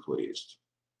extremely pleased.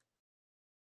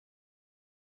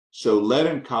 So lead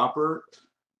and copper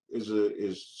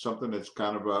is something that's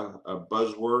kind of a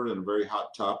buzzword and a very hot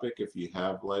topic. If you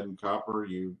have lead and copper,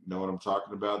 you know what I'm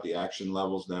talking about. The action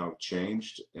levels now have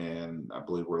changed, and I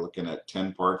believe we're looking at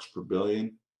 10 parts per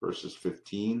billion versus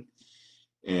 15.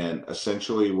 And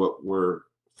essentially what we're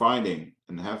finding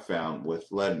and have found with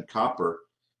lead and copper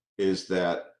is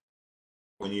that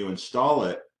when you install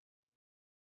it,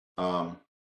 um,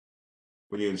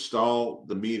 when you install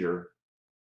the meter,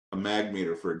 a mag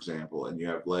meter, for example, and you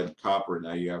have lead and copper,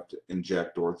 now you have to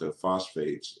inject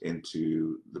orthophosphates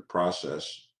into the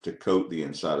process to coat the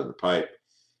inside of the pipe.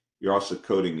 You're also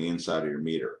coating the inside of your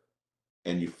meter,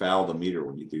 and you foul the meter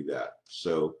when you do that.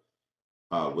 So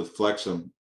with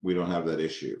Flexum, we don't have that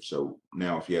issue. So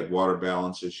now if you had water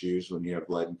balance issues when you have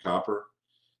lead and copper,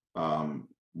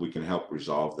 we can help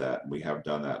resolve that. And we have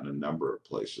done that in a number of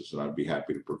places, and I'd be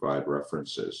happy to provide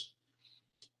references.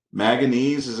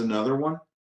 Manganese is another one.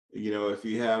 You know, if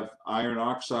you have iron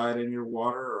oxide in your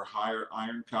water or higher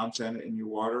iron content in your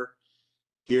water,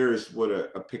 here is what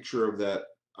a picture of that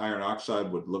iron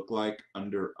oxide would look like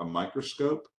under a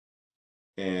microscope.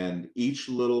 And each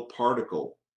little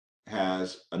particle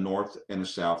has a north and a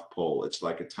south pole. It's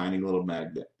like a tiny little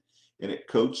magnet, and it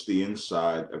coats the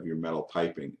inside of your metal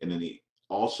piping. And then it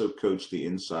also coats the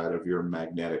inside of your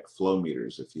magnetic flow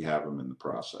meters if you have them in the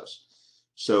process.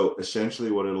 So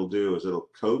essentially what it'll do is it'll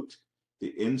coat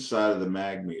the inside of the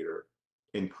mag meter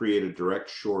and create a direct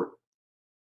short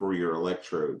for your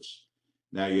electrodes.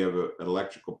 Now you have an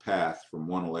electrical path from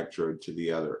one electrode to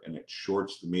the other, and it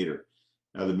shorts the meter.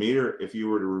 Now the meter, if you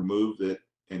were to remove it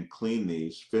and clean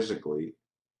these physically,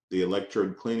 the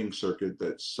electrode cleaning circuit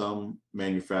that some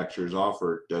manufacturers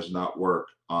offer does not work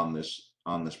on this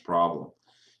problem,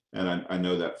 and I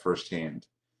know that firsthand.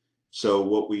 So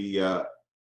what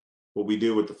we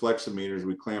do with the flexometer is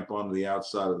we clamp onto the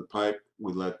outside of the pipe.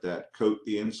 We let that coat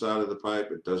the inside of the pipe.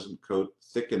 It doesn't coat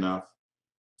thick enough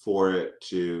for it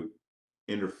to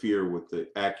interfere with the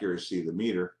accuracy of the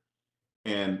meter,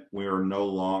 and we are no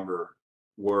longer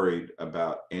worried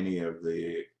about any of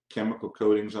the chemical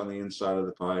coatings on the inside of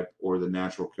the pipe or the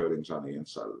natural coatings on the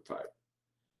inside of the pipe.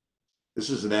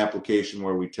 This is an application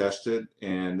where we tested,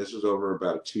 and this is over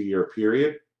about a 2-year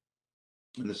period.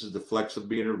 And this is the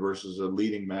flexometer versus a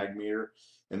leading mag meter.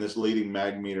 And this leading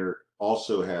mag meter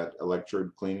also had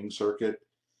electrode cleaning circuit.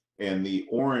 And the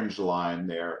orange line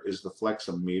there is the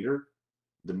flexometer.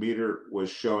 The meter was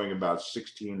showing about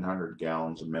 1,600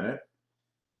 gallons a minute,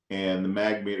 and the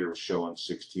mag meter was showing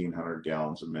 1,600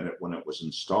 gallons a minute. When it was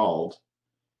installed,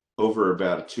 over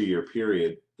about a 2-year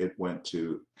period, it went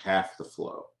to half the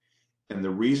flow. And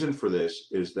the reason for this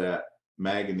is that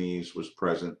manganese was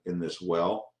present in this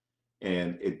well,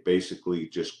 and it basically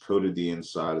just coated the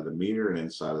inside of the meter and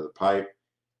inside of the pipe,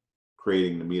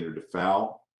 creating the meter to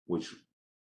foul, which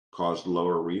caused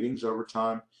lower readings over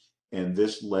time. And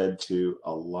this led to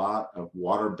a lot of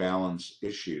water balance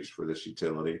issues for this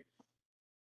utility.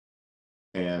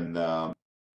 And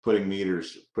putting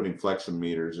Flexum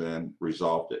meters in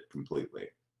resolved it completely.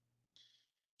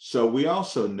 So we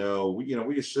also know,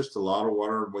 we assist a lot of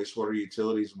water and wastewater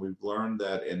utilities, and we've learned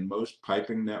that in most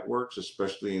piping networks,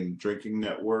 especially in drinking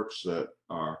networks that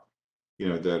are,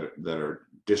 that are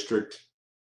district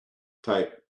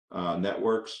type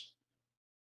networks,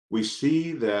 we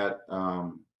see that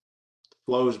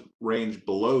flows range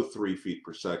below 3 feet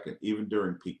per second, even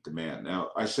during peak demand. Now,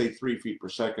 I say 3 feet per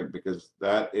second because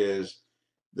that is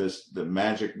the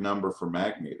magic number for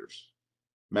mag meters.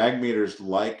 Mag meters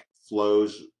like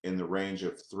flows in the range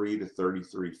of 3 to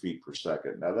 33 feet per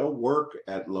second. Now, they'll work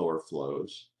at lower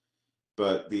flows,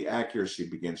 but the accuracy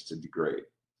begins to degrade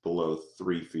below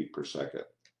 3 feet per second.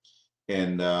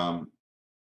 And,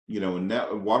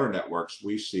 in water networks,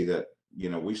 we see that,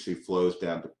 we see flows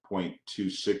down to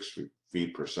 0.26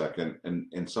 feet per second,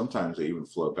 and sometimes they even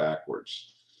flow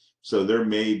backwards. So there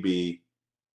may be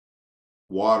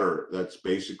water that's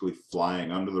basically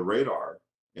flying under the radar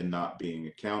and not being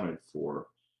accounted for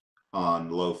on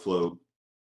low flow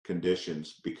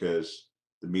conditions because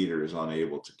the meter is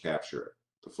unable to capture it.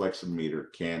 The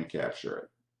flexometer can capture it.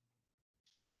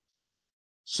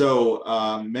 So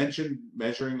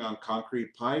measuring on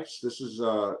concrete pipes, this is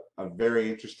a very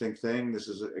interesting thing. This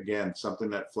is, again, something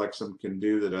that Flexum can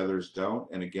do that others don't.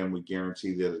 And again, we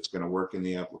guarantee that it's going to work in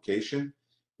the application.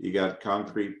 You got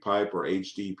concrete pipe or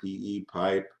HDPE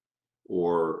pipe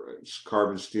or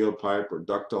carbon steel pipe or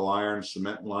ductile iron,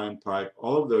 cement line pipe.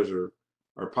 All of those are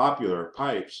are popular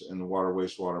pipes in the water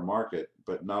wastewater market,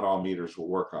 but not all meters will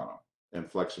work on them, and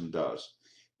Flexum does.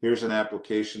 Here's an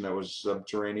application that was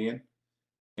subterranean,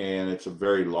 and it's a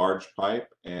very large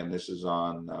pipe, and this is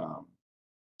on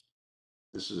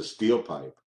this is a steel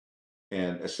pipe.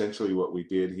 And essentially what we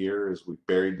did here is we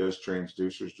buried those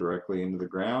transducers directly into the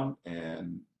ground,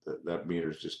 and that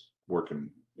meter is just working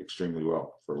extremely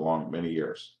well for many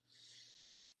years.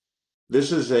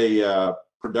 This is a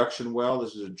production well.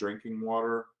 This is a drinking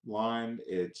water line.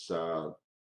 It's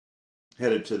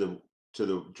headed to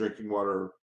the drinking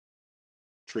water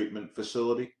treatment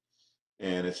facility,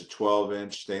 and it's a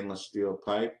 12-inch stainless steel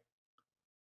pipe.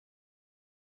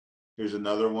 Here's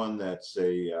another one that's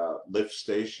a lift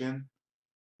station.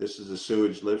 This is a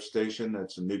sewage lift station.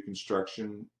 That's a new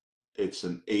construction. It's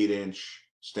an 8-inch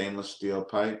stainless steel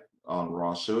pipe on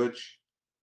raw sewage.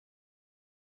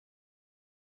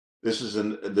 This is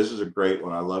a great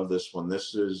one. I love this one.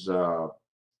 This is a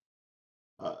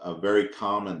very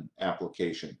common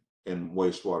application in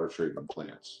wastewater treatment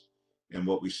plants. And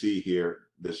what we see here,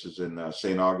 this is in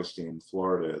St. Augustine,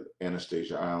 Florida,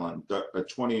 Anastasia Island, a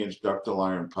 20-inch ductile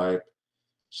iron pipe,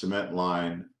 cement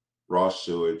line, raw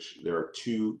sewage. There are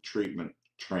 2 treatment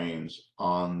trains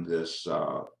on this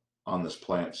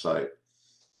plant site.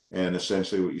 And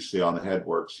essentially what you see on the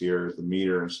headworks here is the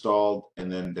meter installed,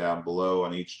 and then down below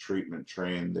on each treatment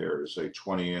train, there's a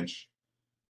 20-inch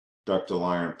ductile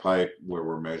iron pipe where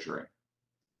we're measuring.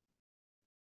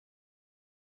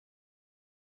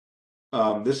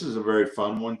 This is a very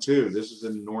fun one too. This is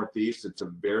in the Northeast. It's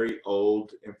a very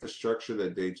old infrastructure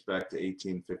that dates back to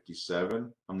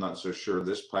 1857. I'm not so sure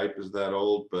this pipe is that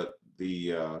old, but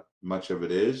much of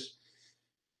it is.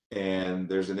 And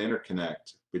there's an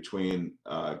interconnect between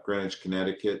Greenwich,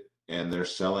 Connecticut, and they're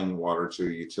selling water to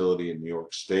a utility in New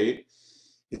York State.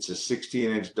 It's a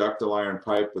 16-inch ductile iron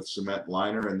pipe with cement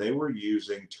liner, and they were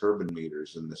using turbine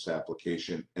meters in this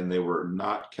application, and they were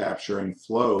not capturing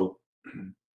flow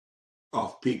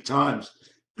off peak times.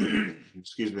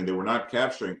 Excuse me, they were not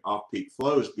capturing off peak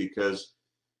flows because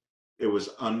it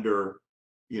was under,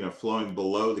 flowing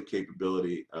below the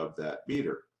capability of that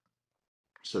meter.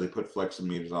 So they put Flexum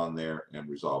meters on there and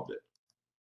resolved it.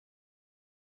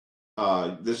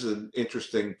 This is an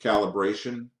interesting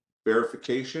calibration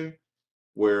verification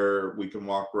where we can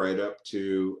walk right up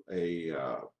to a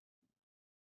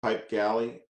pipe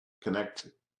galley, connect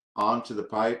onto the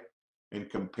pipe, and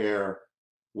compare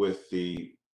with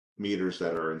the meters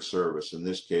that are in service. In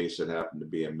this case, it happened to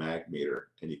be a mag meter,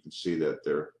 and you can see that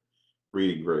they're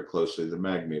reading very closely. The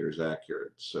mag meter is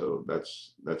accurate, so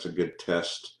that's a good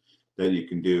test that you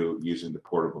can do using the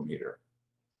portable meter.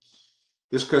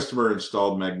 This customer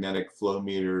installed magnetic flow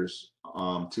meters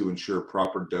to ensure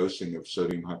proper dosing of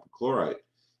sodium hypochlorite.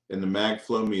 And the mag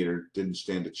flow meter didn't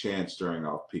stand a chance during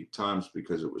off-peak times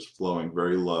because it was flowing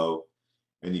very low.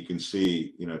 And you can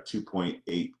see,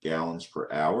 2.8 gallons per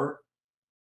hour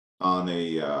on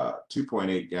a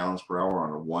 2.8 gallons per hour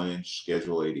on a 1-inch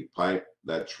Schedule 80 pipe.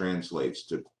 That translates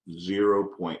to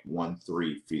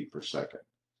 0.13 feet per second.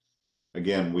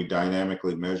 Again, we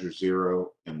dynamically measure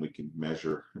zero, and we can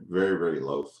measure very, very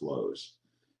low flows.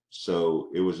 So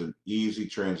it was an easy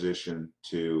transition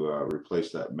to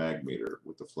replace that mag meter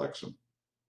with the Flexum.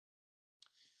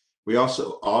 We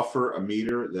also offer a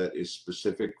meter that is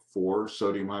specific for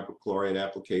sodium hypochlorite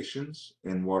applications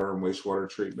in water and wastewater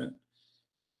treatment.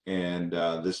 And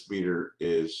this meter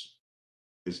is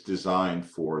designed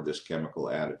for this chemical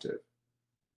additive.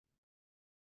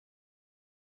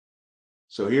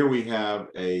 So here we have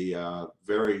a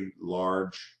very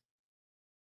large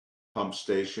pump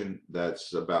station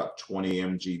that's about 20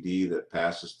 MGD that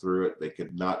passes through it. They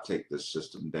could not take this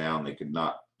system down. They could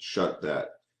not shut that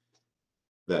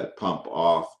pump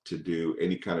off to do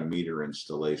any kind of meter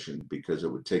installation because it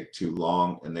would take too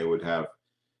long, and they would have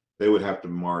to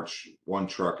march one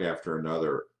truck after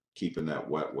another, keeping that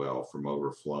wet well from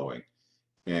overflowing.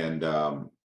 And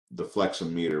the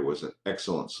Flexum meter was an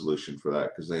excellent solution for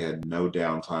that because they had no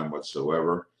downtime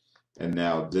whatsoever. And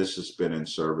now this has been in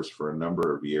service for a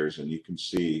number of years, and you can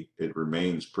see it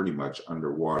remains pretty much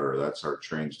underwater. That's our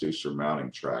transducer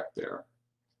mounting track there.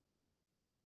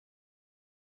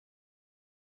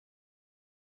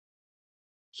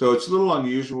 So it's a little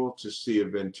unusual to see a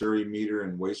Venturi meter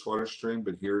in wastewater stream,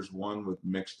 but here's one with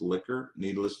mixed liquor.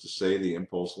 Needless to say, the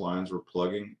impulse lines were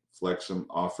plugging. Flexum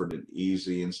offered an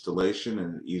easy installation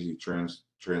and an easy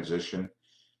transition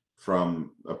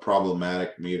from a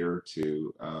problematic meter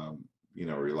to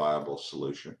reliable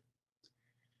solution.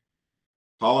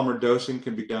 Polymer dosing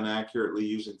can be done accurately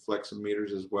using Flexum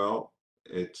meters as well.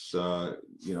 It's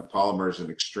polymer is an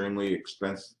extremely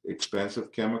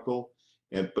expensive chemical,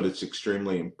 but it's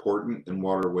extremely important in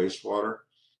water wastewater,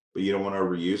 but you don't want to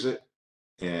overuse it.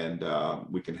 And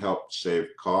we can help save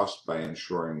costs by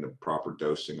ensuring the proper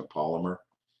dosing of polymer.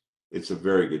 It's a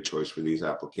very good choice for these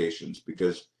applications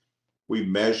because we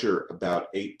measure about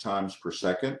 8 times per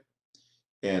second,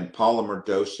 and polymer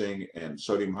dosing and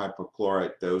sodium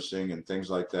hypochlorite dosing and things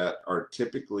like that are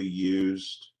typically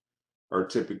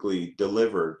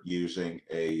delivered using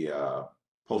a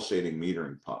pulsating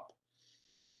metering pump.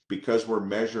 Because we're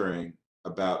measuring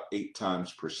about 8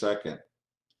 times per second,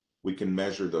 we can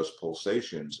measure those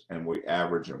pulsations and we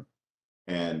average them,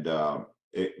 and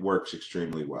it works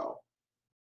extremely well.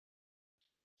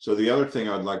 So the other thing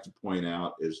I'd like to point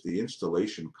out is the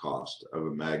installation cost of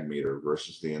a mag meter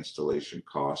versus the installation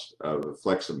cost of a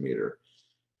flexometer.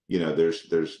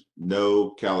 There's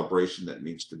no calibration that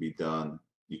needs to be done.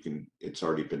 It's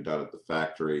already been done at the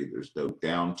factory. There's no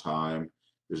downtime.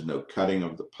 There's no cutting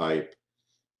of the pipe.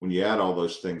 When you add all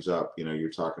those things up, you're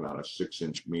talking on a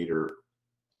 6-inch meter,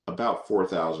 about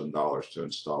 $4,000 to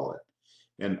install it.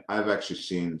 And I've actually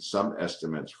seen some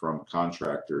estimates from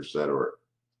contractors that are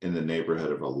in the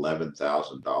neighborhood of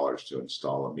 $11,000 to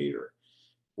install a meter,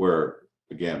 where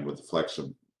again, with the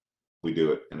Flexum, we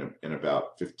do it in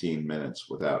about 15 minutes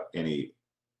without any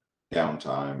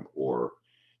downtime or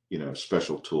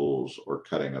special tools or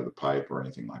cutting of the pipe or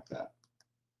anything like that.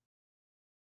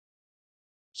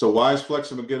 So why is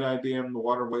Flexum a good idea in the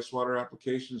water wastewater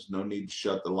applications? No need to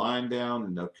shut the line down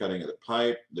and no cutting of the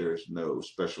pipe. There's no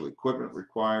special equipment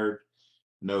required,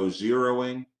 no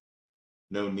zeroing,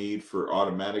 no need for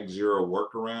automatic zero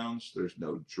workarounds. There's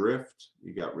no drift.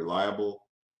 You got reliable,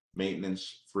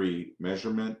 maintenance-free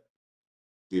measurement,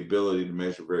 the ability to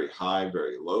measure very high,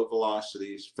 very low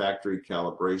velocities. Factory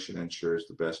calibration ensures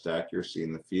the best accuracy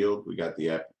in the field. We got the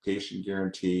application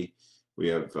guarantee.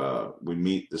 We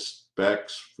meet the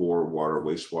specs for water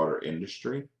wastewater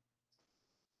industry.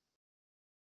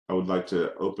 I would like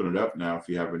to open it up now. If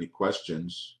you have any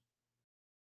questions,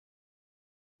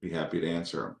 be happy to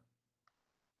answer them.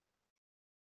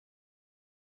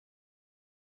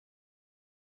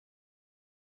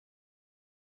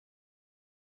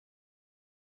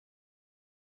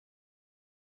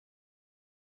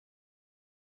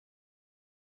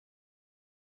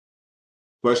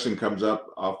 Question comes up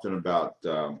often about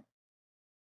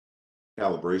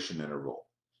calibration interval.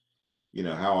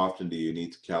 How often do you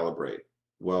need to calibrate?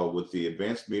 Well, with the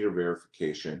advanced meter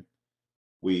verification,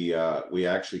 we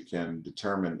actually can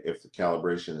determine if the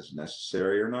calibration is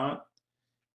necessary or not.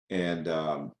 And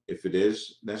if it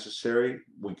is necessary,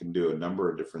 we can do a number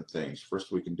of different things.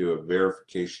 First, we can do a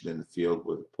verification in the field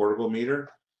with a portable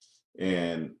meter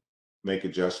and make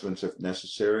adjustments if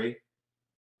necessary.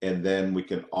 And then we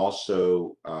can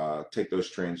also take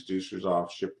those transducers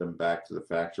off, ship them back to the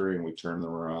factory, and we turn them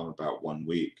around about 1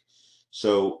 week.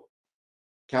 So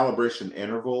calibration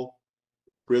interval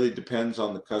really depends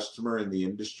on the customer and the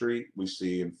industry. We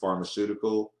see in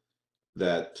pharmaceutical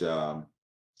that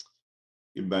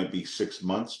it might be 6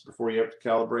 months before you have to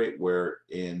calibrate, where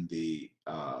in the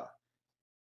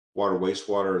water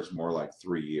wastewater is more like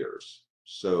 3 years.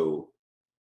 So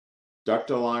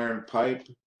ductile iron pipe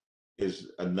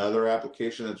is another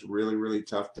application that's really, really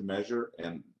tough to measure.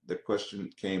 And the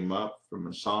question came up from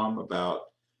Assam about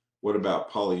what about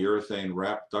polyurethane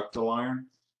wrapped ductile iron?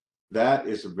 That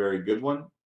is a very good one.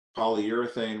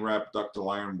 Polyurethane wrapped ductile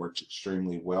iron works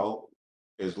extremely well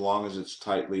as long as it's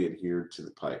tightly adhered to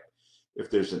the pipe.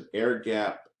 If there's an air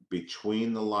gap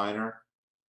between the liner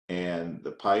and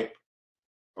the pipe,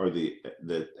 or the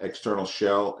external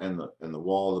shell and the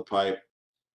wall of the pipe,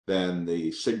 then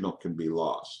the signal can be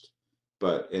lost.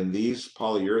 But in these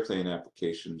polyurethane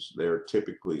applications, they're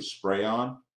typically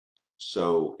spray-on,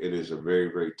 so it is a very,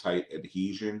 very tight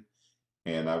adhesion.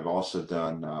 And I've also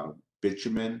done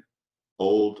bitumen,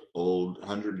 old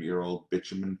 100-year-old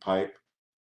bitumen pipe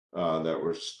that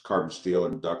was carbon steel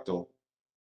and ductile.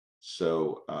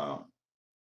 So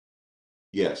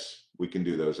yes, we can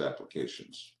do those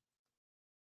applications.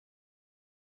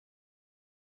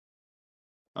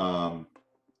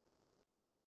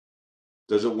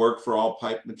 Does it work for all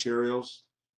pipe materials?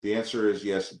 The answer is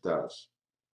yes, it does.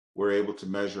 We're able to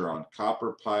measure on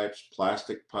copper pipes,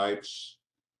 plastic pipes,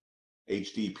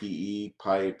 HDPE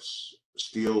pipes,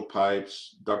 steel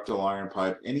pipes, ductile iron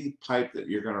pipe, any pipe that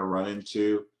you're going to run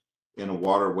into in a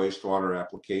water wastewater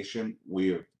application, we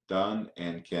have done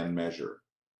and can measure.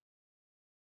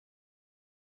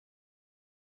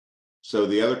 So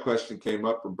the other question came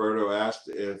up. Roberto asked,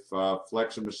 if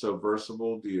Flexum is so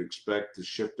versatile, do you expect to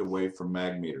shift away from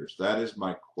mag meters? That is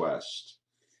my quest.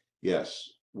 Yes,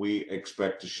 we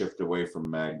expect to shift away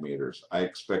from mag meters. I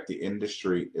expect the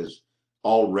industry is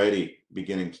already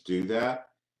beginning to do that.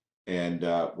 And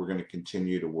we're going to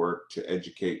continue to work to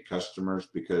educate customers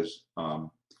because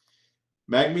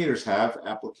mag meters have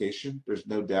application. There's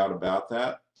no doubt about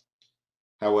that.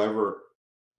 However,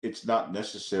 it's not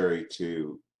necessary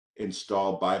to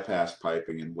install bypass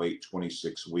piping and wait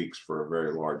 26 weeks for a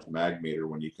very large mag meter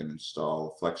when you can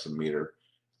install a flexometer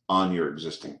on your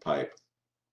existing pipe.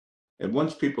 And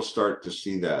once people start to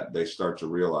see that, they start to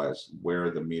realize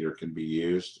where the meter can be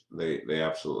used. They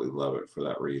absolutely love it for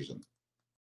that reason.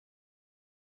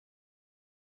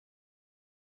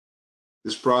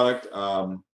 This product,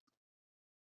 there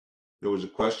was a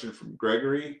question from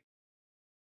Gregory.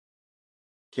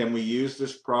 Can we use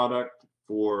this product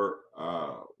for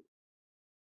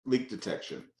leak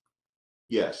detection?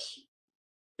 Yes.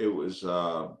 It was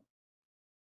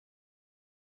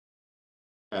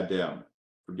Adem,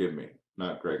 forgive me,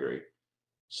 not Gregory.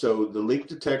 So the leak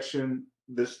detection,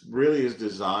 this really is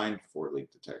designed for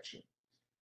leak detection.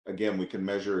 Again, we can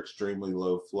measure extremely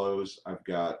low flows. I've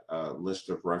got a list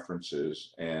of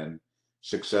references and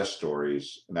success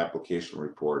stories and application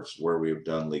reports where we have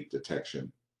done leak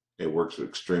detection. It works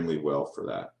extremely well for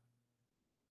that.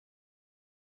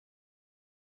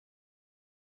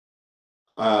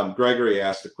 Gregory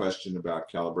asked a question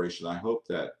about calibration. I hope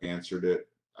that answered it.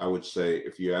 I would say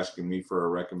if you're asking me for a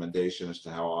recommendation as to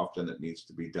how often it needs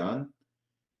to be done,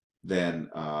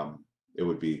 then it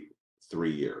would be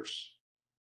 3 years.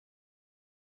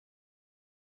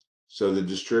 So the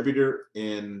distributor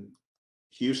in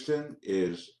Houston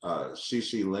is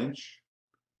CC Lynch.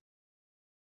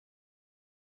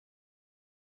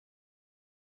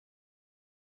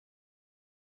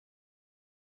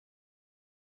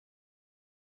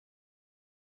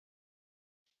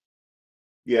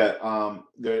 Yeah,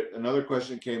 another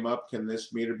question came up. Can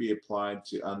this meter be applied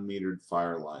to unmetered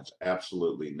fire lines?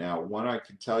 Absolutely. Now, what I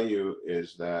can tell you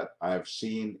is that I've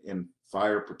seen in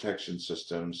fire protection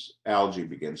systems, algae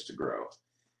begins to grow.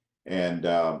 And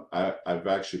I've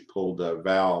actually pulled a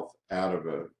valve out of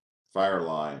a fire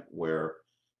line where,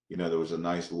 there was a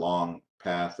nice long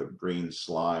path of green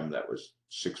slime that was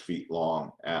 6 feet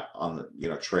long on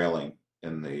the, trailing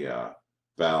in the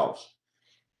valves.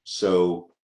 So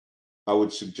I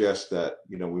would suggest that,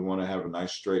 we want to have a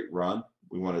nice straight run.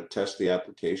 We want to test the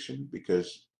application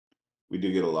because we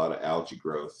do get a lot of algae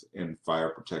growth in fire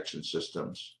protection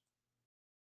systems.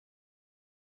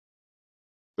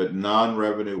 But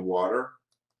non-revenue water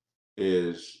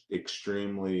is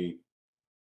extremely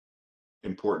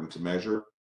important to measure,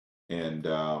 and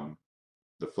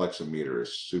the flexometer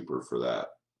is super for that.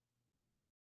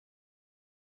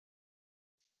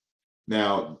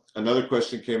 Now, another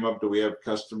question came up. Do we have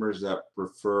customers that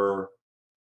prefer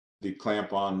the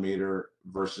clamp-on meter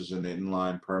versus an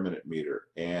inline permanent meter?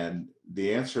 And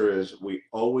the answer is we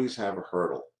always have a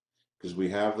hurdle because we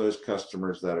have those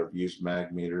customers that have used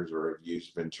mag meters or have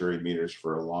used Venturi meters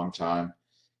for a long time.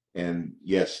 And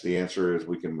yes, the answer is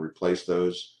we can replace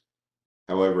those.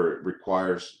 However, it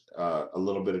requires a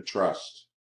little bit of trust.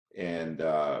 And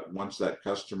once that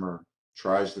customer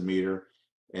tries the meter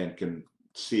and can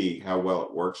see how well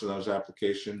it works in those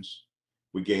applications,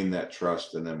 we gain that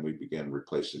trust and then we begin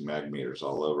replacing mag meters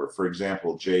all over. For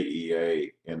example,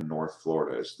 JEA in North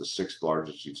Florida is the 6th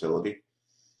largest utility.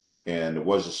 And it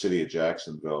was the city of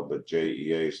Jacksonville, but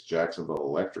JEA's Jacksonville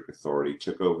Electric Authority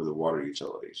took over the water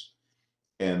utilities.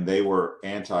 And they were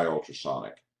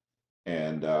anti-ultrasonic.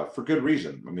 And for good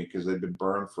reason. I mean, because they've been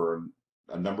burned for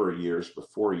a number of years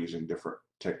before using different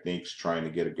techniques, trying to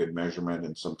get a good measurement,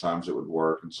 and sometimes it would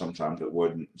work and sometimes it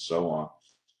wouldn't, and so on.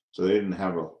 So they didn't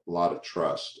have a lot of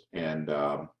trust. And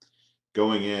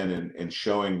going in and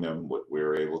showing them what we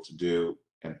were able to do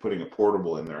and putting a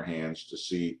portable in their hands to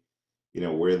see,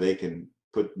 where they can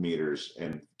put meters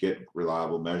and get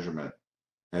reliable measurement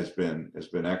has been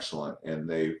excellent. And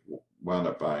they wound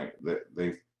up buying.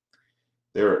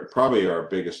 They're probably our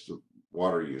biggest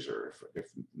water user. If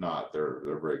not,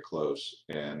 they're very close,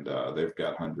 and they've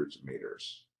got hundreds of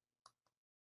meters.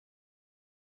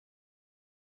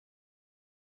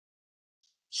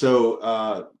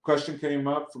 So, question came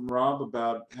up from Rob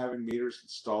about having meters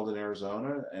installed in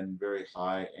Arizona and very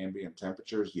high ambient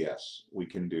temperatures. Yes, we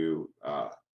can do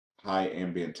high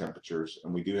ambient temperatures,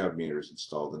 and we do have meters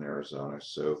installed in Arizona,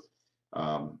 so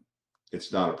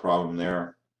it's not a problem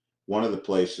there. One of the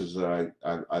places that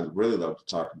I really love to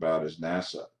talk about is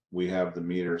NASA. We have the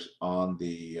meters on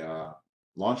the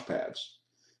launch pads,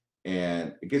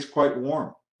 and it gets quite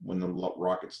warm when the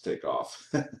rockets take off.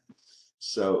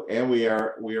 So, and we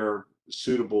are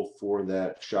suitable for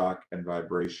that shock and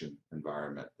vibration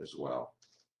environment as well.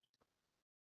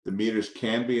 The meters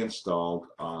can be installed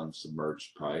on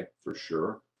submerged pipe for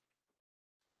sure.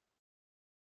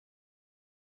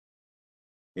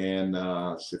 And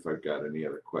let's see if I've got any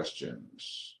other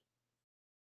questions.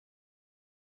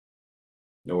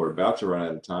 No, we're about to run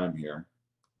out of time here.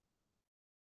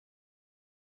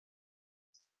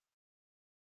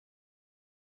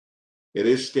 It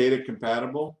is SCADA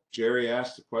compatible. Jerry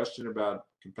asked a question about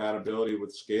compatibility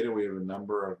with SCADA. We have a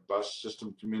number of bus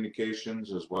system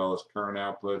communications as well as current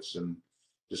outputs and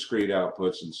discrete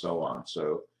outputs and so on.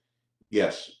 So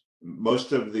yes,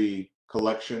 most of the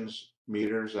collections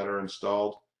meters that are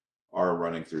installed are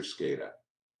running through SCADA.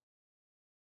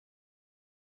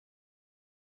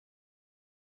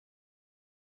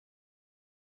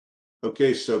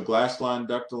 Okay, so glass line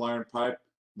ductile iron pipe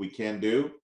we can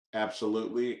do.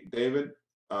 Absolutely, David.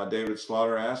 David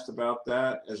Slaughter asked about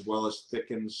that, as well as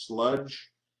thickened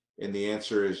sludge. And the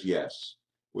answer is yes.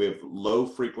 We have low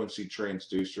frequency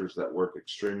transducers that work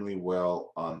extremely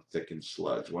well on thickened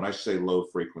sludge. When I say low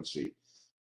frequency,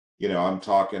 I'm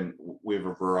talking, we have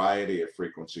a variety of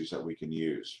frequencies that we can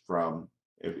use from,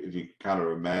 if you kind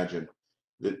of imagine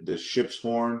the ship's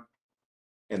horn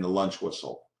and the lunch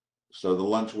whistle. So the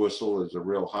lunch whistle is a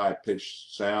real high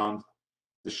pitched sound.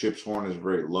 The ship's horn is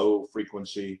very low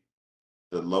frequency.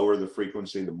 The lower the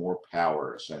frequency, the more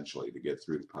power essentially to get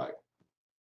through the pipe.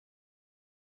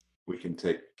 We can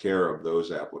take care of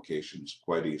those applications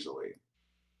quite easily.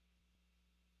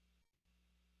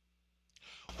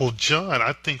 Well, John,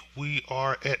 I think we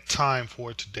are at time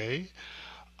for today.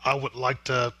 I would like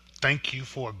to thank you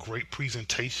for a great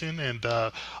presentation and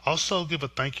also give a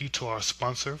thank you to our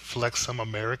sponsor, Flexum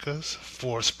Americas,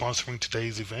 for sponsoring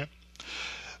today's event.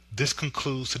 This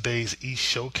concludes today's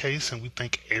Showcase, and we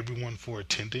thank everyone for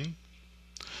attending.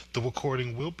 The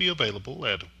recording will be available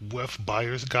at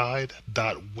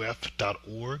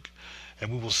wefbuyersguide.wef.org, and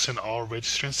we will send all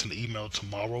registrants an email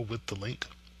tomorrow with the link.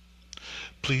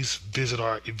 Please visit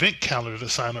our event calendar to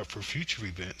sign up for future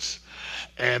events,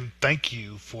 and thank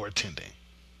you for attending.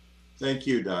 Thank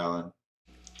you, Dylan.